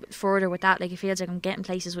further with that. Like, it feels like I'm getting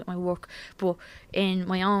places with my work, but in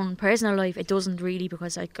my own personal life it doesn't really,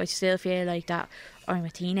 because like I still feel like that I'm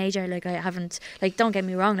a teenager. Like, I haven't, like, don't get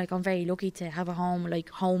me wrong, like, I'm very lucky to have a home,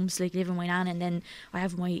 like homes, like live with my nan, and then I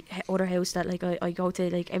have my other house that like I go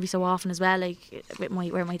to like every so often as well, like with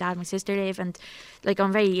where my dad and my sister live, and like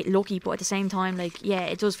I'm very lucky. But at the same time, like, yeah,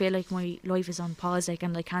 it does feel like my life is on pause, like,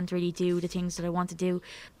 and I can't really do the things that I want to do.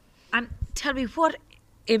 And tell me, what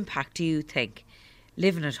impact do you think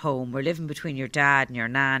living at home or living between your dad and your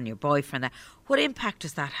nan, your boyfriend, what impact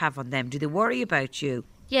does that have on them? Do they worry about you?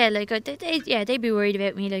 Yeah, like they'd be worried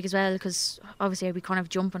about me, like, as well, because obviously I'd be kind of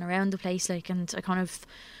jumping around the place, like, and I kind of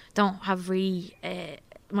don't have really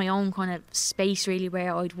my own kind of space really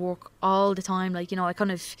where I'd work all the time. Like, you know, I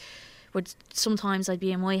kind of But sometimes I'd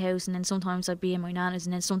be in my house, and then sometimes I'd be in my nana's,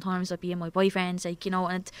 and then sometimes I'd be in my boyfriend's, like, you know.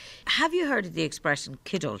 And Have you heard of the expression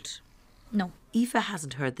kiddled? No. Aoife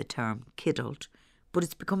hasn't heard the term kiddled, but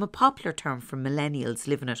it's become a popular term for millennials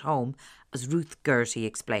living at home, as Ruth Gertie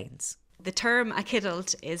explains. The term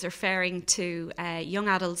akiddled is referring to young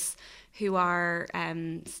adults who are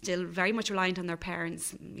still very much reliant on their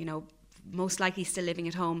parents, you know, most likely still living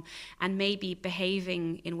at home, and maybe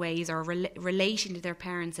behaving in ways or relating to their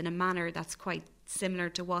parents in a manner that's quite similar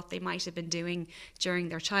to what they might have been doing during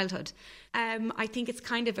their childhood. I think it's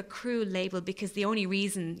kind of a cruel label, because the only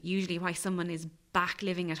reason usually why someone is back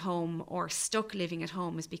living at home or stuck living at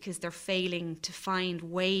home is because they're failing to find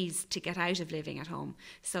ways to get out of living at home.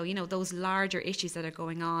 So, you know, those larger issues that are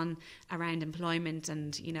going on around employment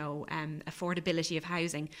and, you know, affordability of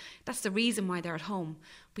housing, that's the reason why they're at home.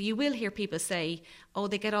 But you will hear people say, oh,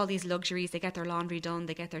 they get all these luxuries, they get their laundry done,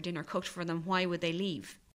 they get their dinner cooked for them, why would they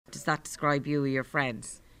leave? Does that describe you or your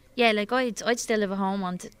friends? Yeah, like I'd still live at home,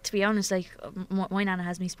 and to be honest, like my nana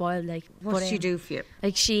has me spoiled. Like, what does she do for you?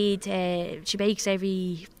 Like she bakes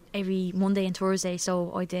every Monday and Thursday,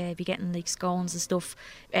 so I'd be getting like scones and stuff.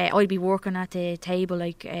 I'd be working at the table,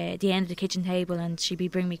 like the end of the kitchen table, and she'd be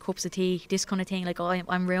bringing me cups of tea, this kind of thing. Like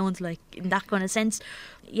I'm round, like in that kind of sense.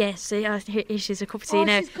 Yes, here she's a cup of tea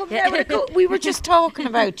now. She's coming out with a cup. We were just talking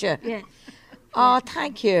about you. Yeah. Oh,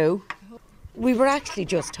 thank you. We were actually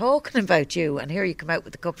just talking about you, and here you come out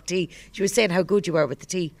with a cup of tea. She was saying how good you were with the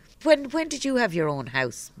tea. When did you have your own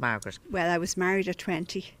house, Margaret? Well, I was married at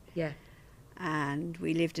 20. Yeah. And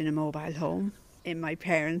we lived in a mobile home in my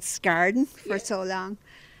parents' garden for so long.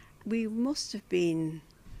 We must have been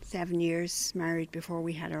 7 years married before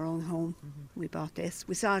we had our own home. We bought this.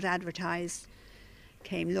 We saw it advertised,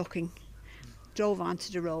 came looking, drove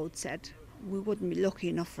onto the road, said we wouldn't be lucky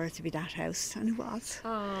enough for it to be that house, and it was.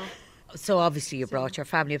 Oh. So obviously you brought your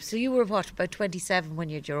family up. So you were what, about 27 when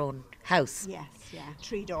you had your own house? Yes, yeah.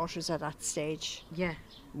 3 daughters at that stage. Yeah.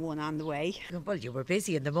 1 on the way. Well, you were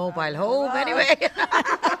busy in the mobile home anyway.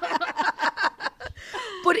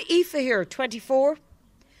 But Aoife here, 24.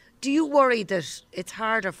 Do you worry that it's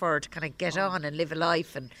harder for her to kind of get on and live a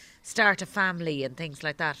life and start a family and things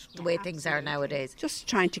like that, the way things are nowadays? Just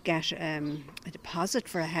trying to get a deposit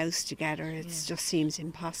for a house together, it just seems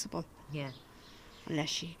impossible. Yeah. Unless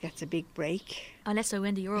she gets a big break. Unless I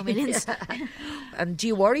win the Euro Millions. And do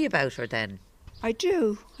you worry about her then? I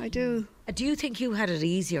do. Do you think you had it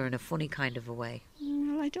easier in a funny kind of a way?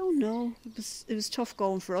 Well, I don't know. It was tough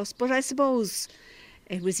going for us, but I suppose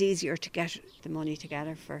it was easier to get the money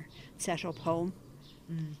together for set up home.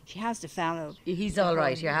 She has the fellow. He's all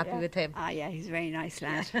right. You're happy with him? Ah, yeah, he's a very nice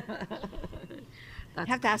lad. You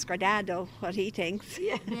have to ask our dad though what he thinks.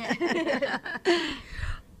 Yeah.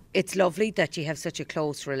 It's lovely that you have such a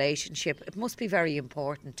close relationship. It must be very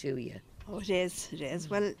important to you. Oh, it is. It is.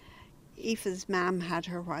 Well, Aoife's mum had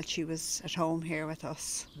her while she was at home here with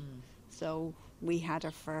us. So we had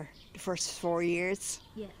her for the first 4 years.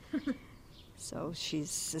 Yeah. So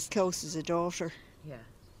she's as close as a daughter.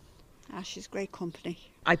 Yeah. She's great company.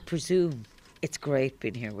 I presume it's great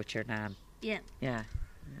being here with your nan. Yeah. Yeah.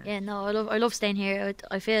 Yeah, no, I love staying here.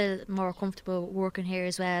 I feel more comfortable working here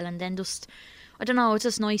as well, and then just, I don't know, it's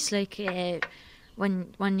just nice, like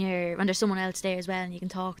when there's someone else there as well, and you can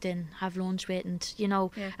talk to and have lunch with, and you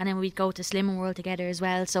know, and then we'd go to Slimming World together as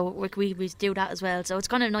well. So we do that as well. So it's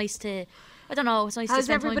kind of nice to, I don't know, it's nice. How's to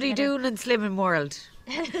spend everybody time together. doing in Slimming World?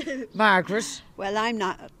 Margaret? Well, I'm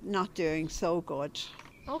not doing so good.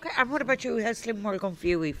 Okay, and what about you? How's Slimming World going for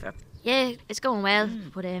you, Aoife? Yeah, it's going well,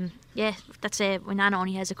 but yeah, that's it. My nana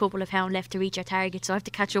only has a couple of pounds left to reach her target, so I have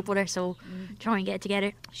to catch up with her. So try and get it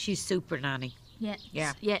together. She's super, Nanny. Yeah.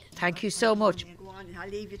 Yeah. Thank you so much. Go on, I'll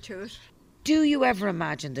leave you to it. Do you ever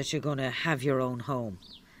imagine that you're going to have your own home,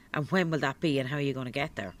 and when will that be, and how are you going to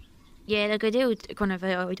get there? Yeah, like I do. Kind of,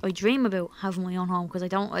 I dream about having my own home because I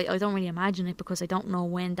don't really imagine it because I don't know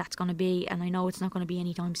when that's going to be, and I know it's not going to be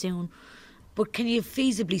anytime soon. But can you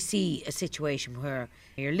feasibly see a situation where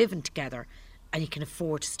you're living together and you can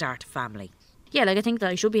afford to start a family? Yeah, like I think that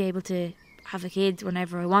I should be able to have a kid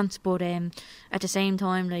whenever I want, but at the same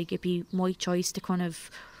time, like it'd be my choice to kind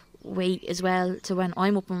of wait as well to when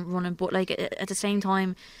I'm up and running. But like at the same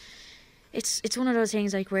time, it's one of those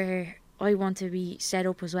things like where I want to be set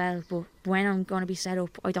up as well, but when I'm going to be set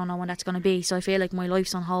up, I don't know when that's going to be. So I feel like my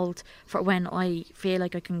life's on hold for when I feel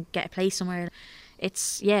like I can get a place somewhere.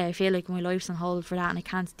 I feel like my life's on hold for that, and I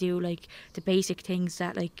can't do like the basic things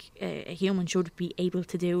that like a human should be able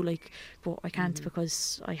to do, like, but I can't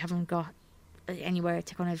because I haven't got anywhere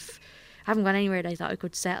to haven't got anywhere that I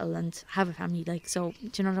could settle and have a family, like, so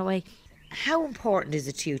do you know the way. How important is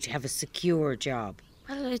it to you to have a secure job?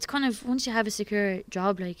 Well, it's kind of, once you have a secure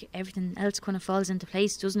job, like everything else kind of falls into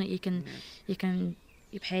place, doesn't it?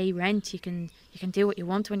 You pay rent, you can do what you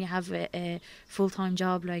want when you have a full-time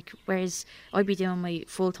job. Like, whereas I'd be doing my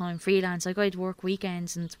full-time freelance, like I'd work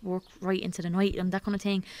weekends and work right into the night and that kind of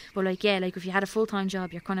thing. But like, yeah, like if you had a full-time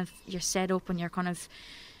job, you're set up and you're kind of,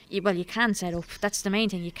 well, you can set up. That's the main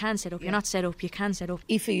thing. You can set up. You're not set up. You can set up.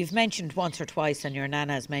 Aoife, you've mentioned once or twice, and your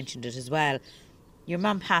nana has mentioned it as well. Your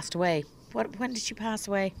mum passed away. When did she pass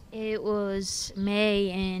away? It was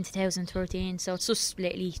May in 2013, so it's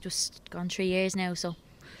just gone 3 years now. So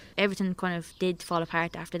everything kind of did fall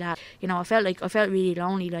apart after that. You know, I felt really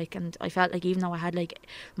lonely, like, and I felt like even though I had like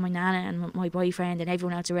my nana and my boyfriend and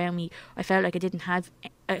everyone else around me, I felt like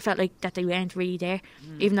I felt like that they weren't really there.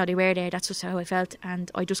 Even though they were there, that's just how I felt, and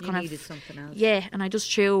I just needed something else. Yeah, and I just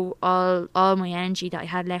threw all my energy that I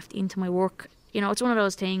had left into my work. You know, it's one of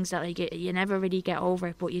those things that like you never really get over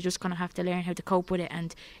it, but you just kind of have to learn how to cope with it.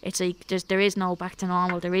 And it's like there is no back to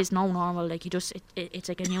normal. There is no normal. Like it's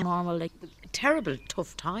like a new normal. Like terrible,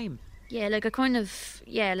 tough time. Yeah, like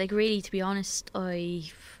like really, to be honest, I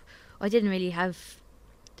didn't really have.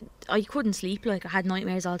 I couldn't sleep. Like I had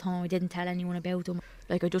nightmares all the time. I didn't tell anyone about them.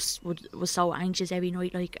 Like I just was so anxious every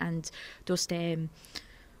night. Like, and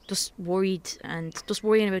just worried and just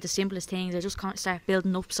worrying about the simplest things. I just can't start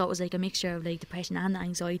building up, so it was like a mixture of like depression and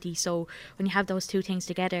anxiety. So when you have those two things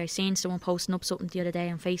together, I seen someone posting up something the other day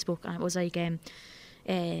on Facebook, and it was like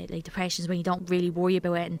depression is when you don't really worry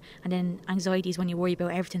about it, and then anxiety is when you worry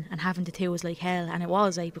about everything, and having the two was like hell. And it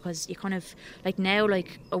was like, because you kind of like now,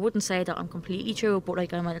 like I wouldn't say that I'm completely through it, but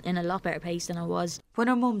like I'm in a lot better place than I was. When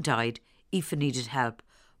her mum died, Aoife needed help,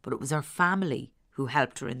 but it was her family who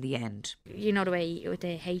helped her in the end. You know the way with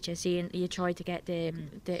the HSE, and you tried to get the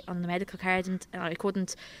on the medical card, and I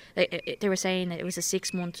couldn't. Like, they were saying that it was a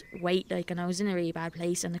 6-month wait, like, and I was in a really bad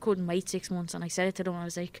place, and I couldn't wait 6 months. And I said it to them. I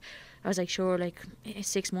was like, sure, like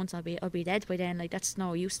 6 months, I'll be dead by then. Like, that's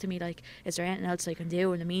no use to me. Like, is there anything else I can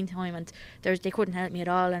do in the meantime? And they couldn't help me at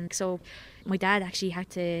all. And so my dad actually had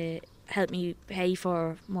to help me pay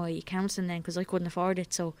for my counselling then, because I couldn't afford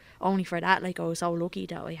it. So only for that, like, I was so lucky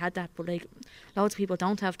that I had that. But like, loads of people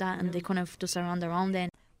don't have that, and they kind of just are on their own then.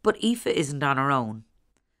 But Aoife isn't on her own.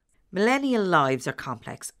 Millennial lives are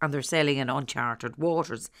complex, and they're sailing in uncharted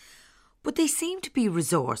waters, but they seem to be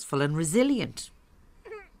resourceful and resilient.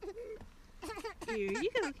 Here you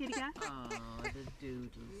go, kitty cat. Oh, the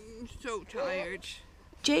doodles. I'm so tired.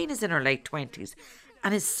 Jane is in her late 20s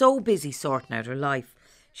and is so busy sorting out her life.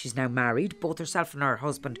 She's now married. Both herself and her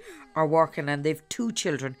husband are working, and they've 2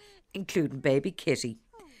 children, including baby Kitty.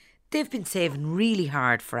 They've been saving really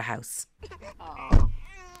hard for a house.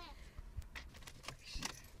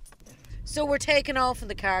 So we're taking off in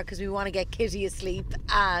the car because we want to get Kitty asleep,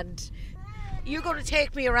 and you're going to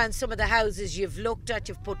take me around some of the houses you've looked at,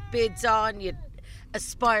 you've put bids on, you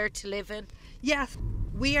aspire to live in. Yes,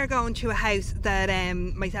 we are going to a house that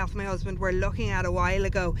myself and my husband were looking at a while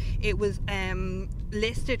ago. It was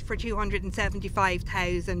listed for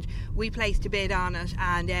 275,000. We placed a bid on it,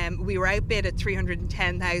 and we were outbid at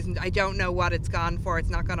 310,000. I don't know what it's gone for. It's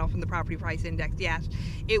not gone up in the property price index yet.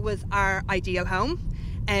 It was our ideal home.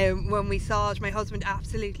 When we saw it, my husband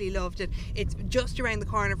absolutely loved it. It's just around the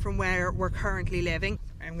corner from where we're currently living.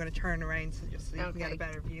 I'm going to turn around so you can get a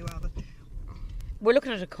better view of it. We're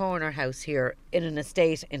looking at a corner house here in an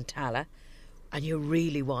estate in Tala, and you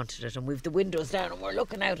really wanted it, and we've the windows down and we're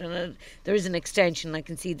looking out, and there is an extension. I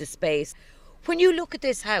can see the space. When you look at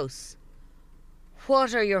this house,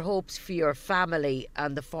 what are your hopes for your family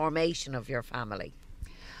and the formation of your family?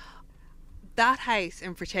 That house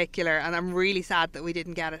in particular, and I'm really sad that we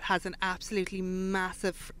didn't get it, has an absolutely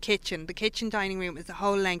massive kitchen. The kitchen dining room is the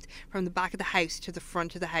whole length from the back of the house to the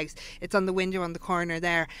front of the house. It's on the window on the corner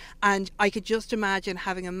there, and I could just imagine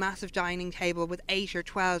having a massive dining table with 8 or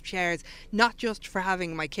 12 chairs, not just for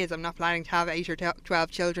having my kids. I'm not planning to have 8 or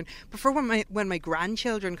 12 children, but for when my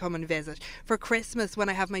grandchildren come and visit, for Christmas when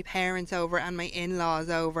I have my parents over and my in-laws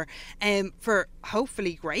over, for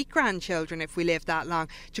hopefully great grandchildren if we live that long,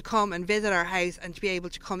 to come and visit our house, and to be able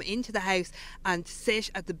to come into the house and sit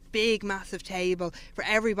at the big massive table for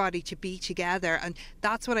everybody to be together. And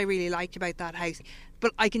that's what I really liked about that house.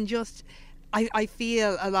 But I can just I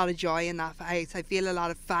feel a lot of joy in that house. I feel a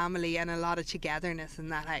lot of family and a lot of togetherness in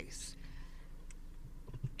that house.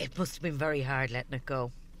 It must have been very hard letting it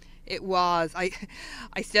go. It was.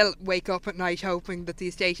 I still wake up at night hoping that the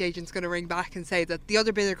estate agent's going to ring back and say that the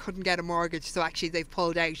other bidder couldn't get a mortgage, so actually they've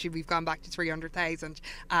pulled out. We've gone back to 300,000,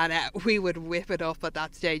 and we would whip it up at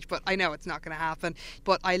that stage. But I know it's not going to happen.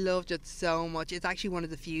 But I loved it so much. It's actually one of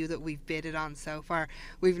the few that we've bidded on so far.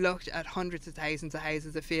 We've looked at hundreds of thousands of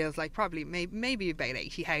houses. It feels like probably maybe about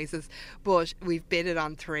 80 houses, but we've bidded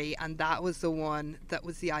on 3, and that was the one that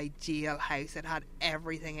was the ideal house. It had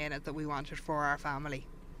everything in it that we wanted for our family.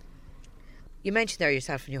 You mentioned there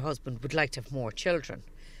yourself and your husband would like to have more children.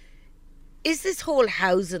 Is this whole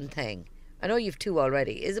housing thing, I know you've 2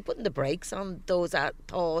 already, is it putting the brakes on those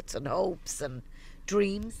thoughts and hopes and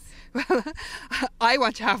dreams? Well, I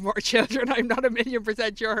want to have more children. I'm not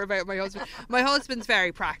 1,000,000% sure about my husband. My husband's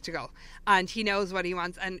very practical, and he knows what he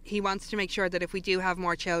wants, and he wants to make sure that if we do have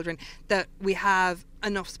more children, that we have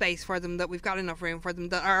enough space for them, that we've got enough room for them,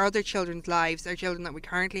 that our other children's lives, our children that we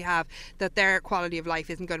currently have, that their quality of life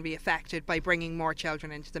isn't going to be affected by bringing more children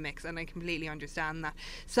into the mix, and I completely understand that.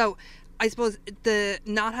 So I suppose the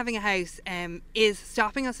not having a house is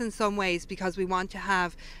stopping us in some ways, because we want to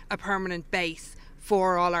have a permanent base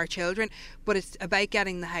for all our children, but it's about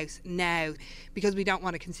getting the house now, because we don't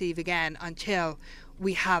want to conceive again until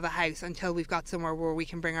we have a house, until we've got somewhere where we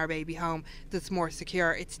can bring our baby home that's more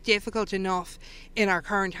secure. It's difficult enough in our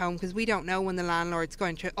current home because we don't know when the landlord's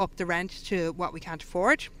going to up the rent to what we can't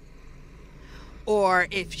afford, or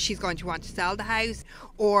if she's going to want to sell the house,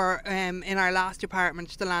 or in our last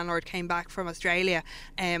apartment the landlord came back from Australia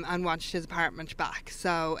and wanted his apartment back,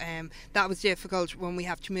 so that was difficult when we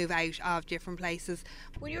have to move out of different places.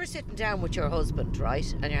 When you're sitting down with your husband,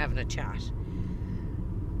 right, and you're having a chat,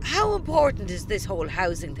 how important is this whole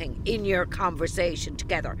housing thing in your conversation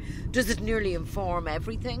together? Does it nearly inform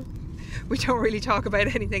everything? We don't really talk about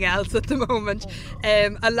anything else at the moment.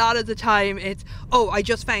 A lot of the time it's, oh, I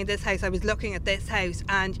just found this house, I was looking at this house,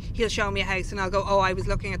 and he'll show me a house and I'll go, oh, I was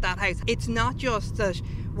looking at that house. It's not just that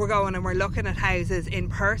we're going and we're looking at houses in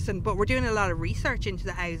person, but we're doing a lot of research into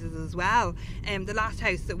the houses as well. The last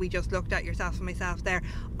house that we just looked at, yourself and myself there,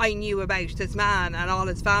 I knew about this man and all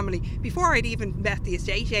his family before I'd even met the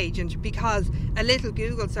estate agent, because a little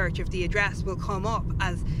Google search of the address will come up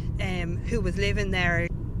as who was living there.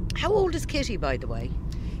 How old is Kitty, by the way?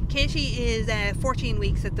 Kitty is 14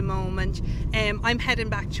 weeks at the moment. I'm heading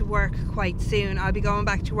back to work quite soon. I'll be going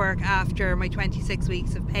back to work after my 26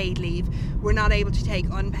 weeks of paid leave. We're not able to take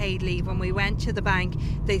unpaid leave. When we went to the bank,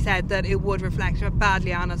 they said that it would reflect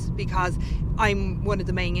badly on us because I'm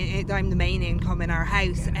the main income in our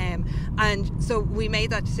house, and so we made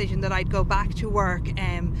that decision that I'd go back to work,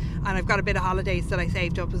 and I've got a bit of holidays that I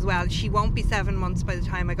saved up as well. She won't be 7 months by the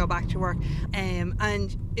time I go back to work,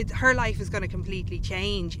 and her life is going to completely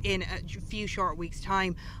change in a few short weeks'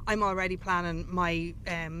 time. I'm already planning my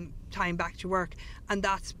time back to work, and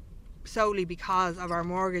that's solely because of our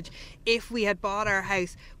mortgage. If we had bought our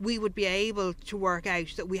house, we would be able to work out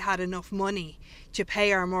that we had enough money to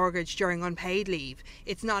pay our mortgage during unpaid leave.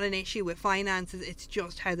 It's not an issue with finances, it's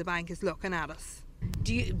just how the bank is looking at us.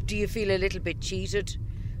 Do you feel a little bit cheated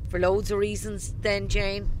for loads of reasons then,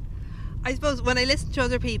 Jane? I suppose when I listen to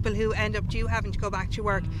other people who end up having to go back to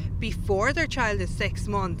work before their child is 6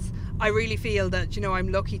 months, I really feel that,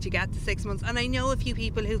 I'm lucky to get the 6 months. And I know a few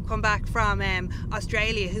people who've come back from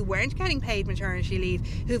Australia who weren't getting paid maternity leave,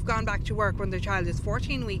 who've gone back to work when their child is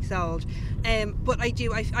 14 weeks old. But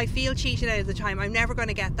I feel cheated out of the time. I'm never going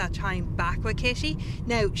to get that time back with Kitty.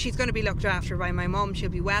 Now, she's going to be looked after by my mum. She'll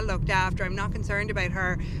be well looked after. I'm not concerned about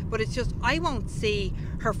her. But it's just, I won't see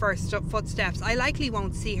her first footsteps. I likely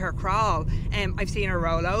won't see her crawl. I've seen her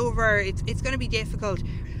roll over. It's going to be difficult.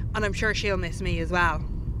 And I'm sure she'll miss me as well.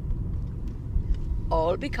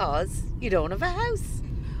 All because you don't have a house.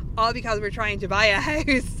 All because we're trying to buy a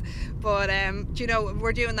house. But,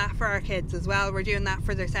 we're doing that for our kids as well. We're doing that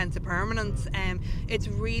for their sense of permanence. It's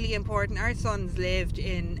really important. Our son's lived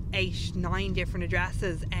in 8-9 different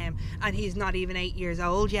addresses, and he's not even 8 years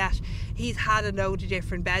old yet. He's had a load of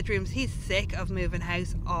different bedrooms. He's sick of moving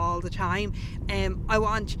house all the time. I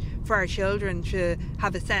want for our children to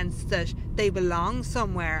have a sense that they belong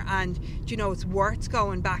somewhere, and it's worth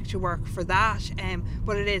going back to work for that.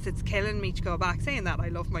 But it's killing me to go back. Saying that, I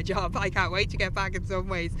love my job. I can't wait to get back in some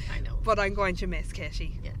ways. I know. But I'm going to miss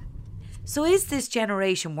Kitty. Yeah. So is this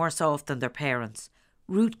generation worse off than their parents?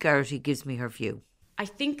 Ruth Geraghty gives me her view. I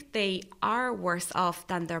think they are worse off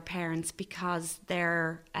than their parents because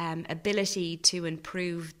their ability to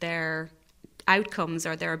improve their outcomes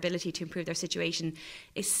or their ability to improve their situation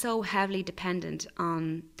is so heavily dependent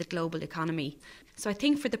on the global economy. So I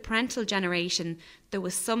think for the parental generation, there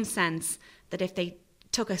was some sense that if they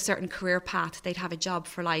took a certain career path, they'd have a job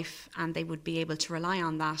for life and they would be able to rely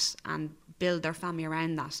on that and build their family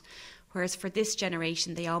around that. Whereas for this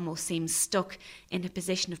generation, they almost seem stuck in a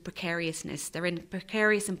position of precariousness. They're in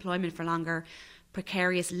precarious employment for longer,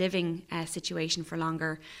 precarious living situation for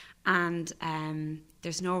longer, and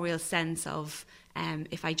there's no real sense of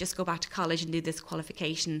if I just go back to college and do this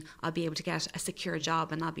qualification, I'll be able to get a secure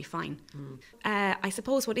job and I'll be fine. I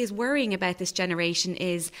suppose what is worrying about this generation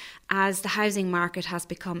is as the housing market has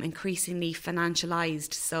become increasingly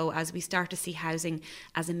financialised, so as we start to see housing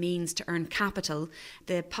as a means to earn capital,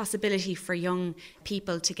 the possibility for young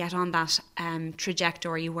people to get on that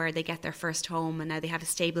trajectory where they get their first home and now they have a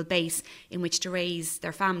stable base in which to raise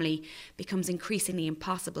their family becomes increasingly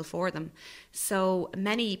impossible for them. So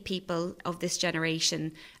many people of this generation,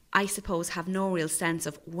 I suppose, have no real sense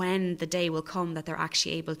of when the day will come that they're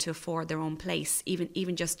actually able to afford their own place,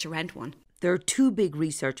 even just to rent one. There are 2 big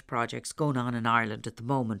research projects going on in Ireland at the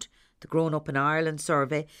moment. The Grown Up in Ireland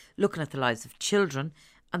survey, looking at the lives of children,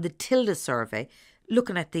 and the Tilda survey,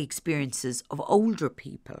 looking at the experiences of older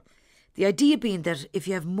people. The idea being that if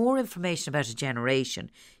you have more information about a generation,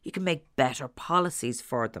 you can make better policies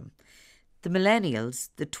for them. The millennials,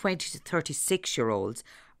 the 20 to 36-year-olds,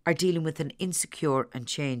 are dealing with an insecure and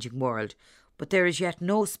changing world, but there is yet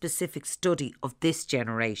no specific study of this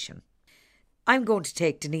generation. I'm going to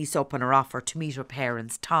take Denise up on her offer to meet her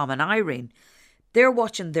parents, Tom and Irene. They're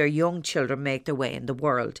watching their young children make their way in the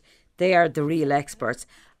world. They are the real experts,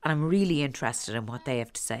 and I'm really interested in what they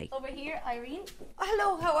have to say. Over here, Irene.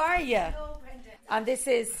 Hello, how are you? Hello, Brenda. And this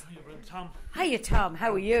is... Tom. Hiya, Tom.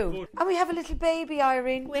 How are you? Good. And we have a little baby,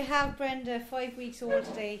 Irene. We have Brenda, 5 weeks old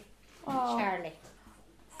today. Oh. Charlie.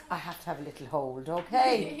 I have to have a little hold,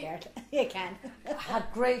 okay? You can. I had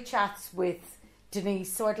great chats with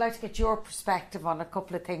Denise, so I'd like to get your perspective on a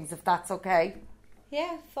couple of things, if that's okay.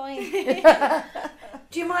 Yeah, fine.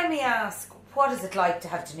 Do you mind me ask, what is it like to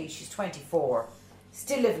have Denise? She's 24,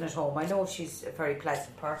 still living at home. I know she's a very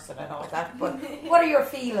pleasant person and all that, but what are your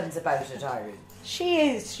feelings about it, Irene? She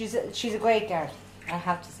is. She's a great girl, I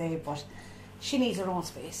have to say, but she needs her own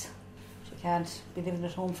space. She can't be living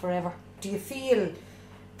at home forever. Do you feel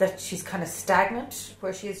that she's kind of stagnant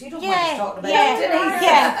where she is? You don't mind talking about it, Denise?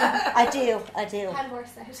 Yeah, I do. Had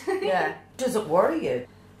worse out. Yeah. Does it worry you?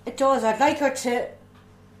 It does. I'd like her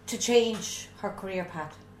to change her career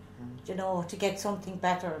path, you know, to get something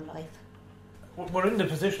better in life. We're in the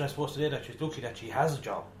position, I suppose, today that she's lucky that she has a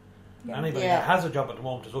job. Yeah. Anybody that has a job at the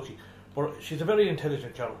moment is lucky. But she's a very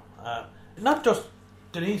intelligent girl. Not just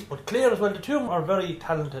Denise, but Claire as well. The two of them are very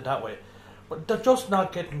talented that way. But they're just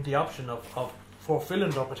not getting the option of fulfilling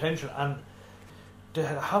their potential, and to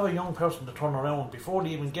have a young person to turn around before they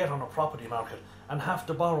even get on a property market and have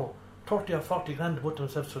to borrow 30 or 40 grand to put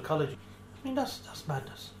themselves through college. I mean, that's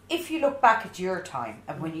madness. If you look back at your time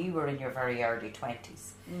and when you were in your very early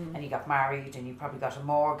 20s and you got married and you probably got a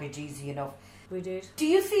mortgage easy enough. We did. Do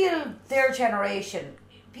you feel their generation,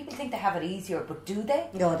 people think they have it easier, but do they?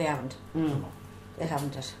 No, they haven't. They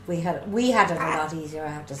haven't it. We had it a lot easier, I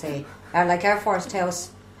have to say. Like our first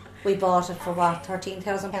house, we bought it for what,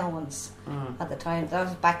 £13,000 at the time. That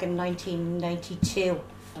was back in 1992.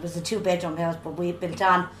 It was a 2-bedroom house, but we built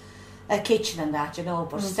on a kitchen and that, you know.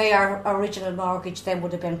 But say our original mortgage then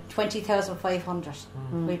would have been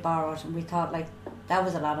 $20,500. We borrowed, and we thought like that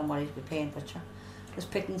was a lot of money to be paying, but sure, it was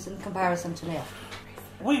pittance in comparison to now.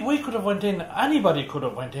 We could have went in, anybody could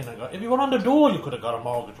have went in and got, if you were on the dole, you could have got a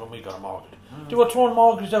mortgage when we got a mortgage. They were throwing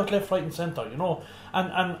mortgages out left, right and centre, you know.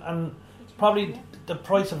 And probably the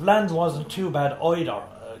price of land wasn't too bad either,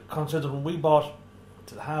 considering we bought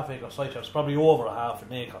the half-acre site house, probably over a half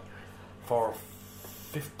an acre, for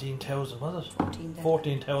 15,000, was it?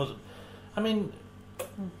 14,000. I mean,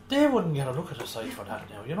 they wouldn't get a look at a site for that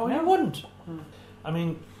now, you know, you wouldn't. I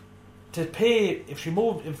mean, to pay,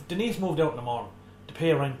 if Denise moved out in the morning, to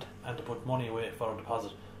pay rent and to put money away for a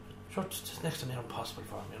deposit, sure, it's just next to near impossible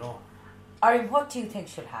for them, you know. Irene, what do you think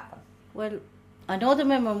should happen? Well, I know the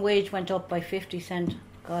minimum wage went up by 50 cents,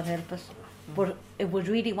 God help us, but it would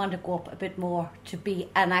really want to go up a bit more to be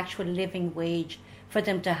an actual living wage for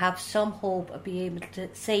them to have some hope of being able to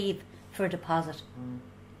save for a deposit,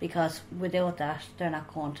 because without that, they're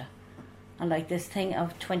not going to. And like this thing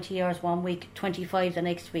of 20 hours one week, 25 the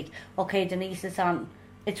next week. Okay, Denise is on,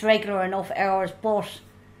 it's regular enough hours, but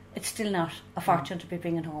it's still not a fortune to be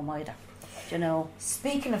bringing home either, you know.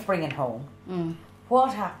 Speaking of bringing home,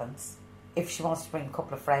 what happens if she wants to bring a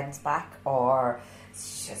couple of friends back, or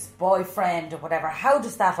she's boyfriend or whatever? How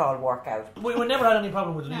does that all work out? We never had any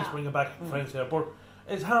problem with Denise bringing back friends here, but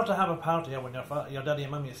it's hard to have a party when your daddy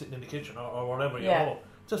and mummy are sitting in the kitchen or whatever, you know.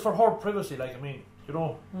 Just for her privacy, like, I mean, You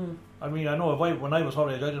know? I mean, I know when I was her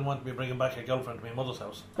age, I didn't want to be bringing back a girlfriend to my mother's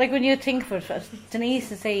house. Like when you think of it, at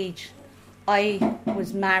Denise's age, I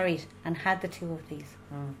was married and had the two of these.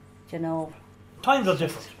 You know? Times are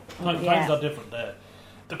different. Times are different.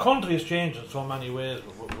 The country has changed in so many ways.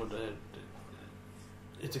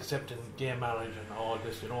 It's accepting gay marriage and all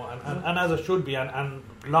this, you know, and as it should be, and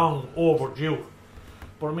long overdue.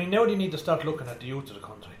 But I mean, now they need to start looking at the youth of the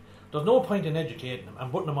country. There's no point in educating them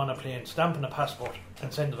and putting them on a plane, stamping a passport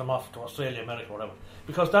and sending them off to Australia, America, whatever,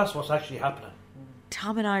 because that's what's actually happening.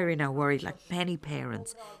 Tom and Irene are worried like many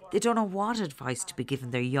parents. They don't know what advice to be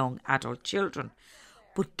giving their young adult children.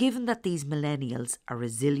 But given that these millennials are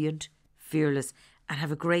resilient, fearless and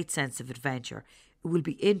have a great sense of adventure, it will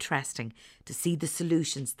be interesting to see the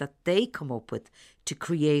solutions that they come up with to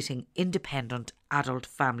creating independent adult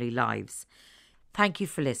family lives. Thank you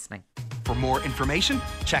for listening. For more information,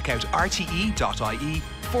 check out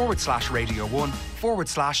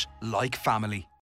rte.ie/Radio1/like family.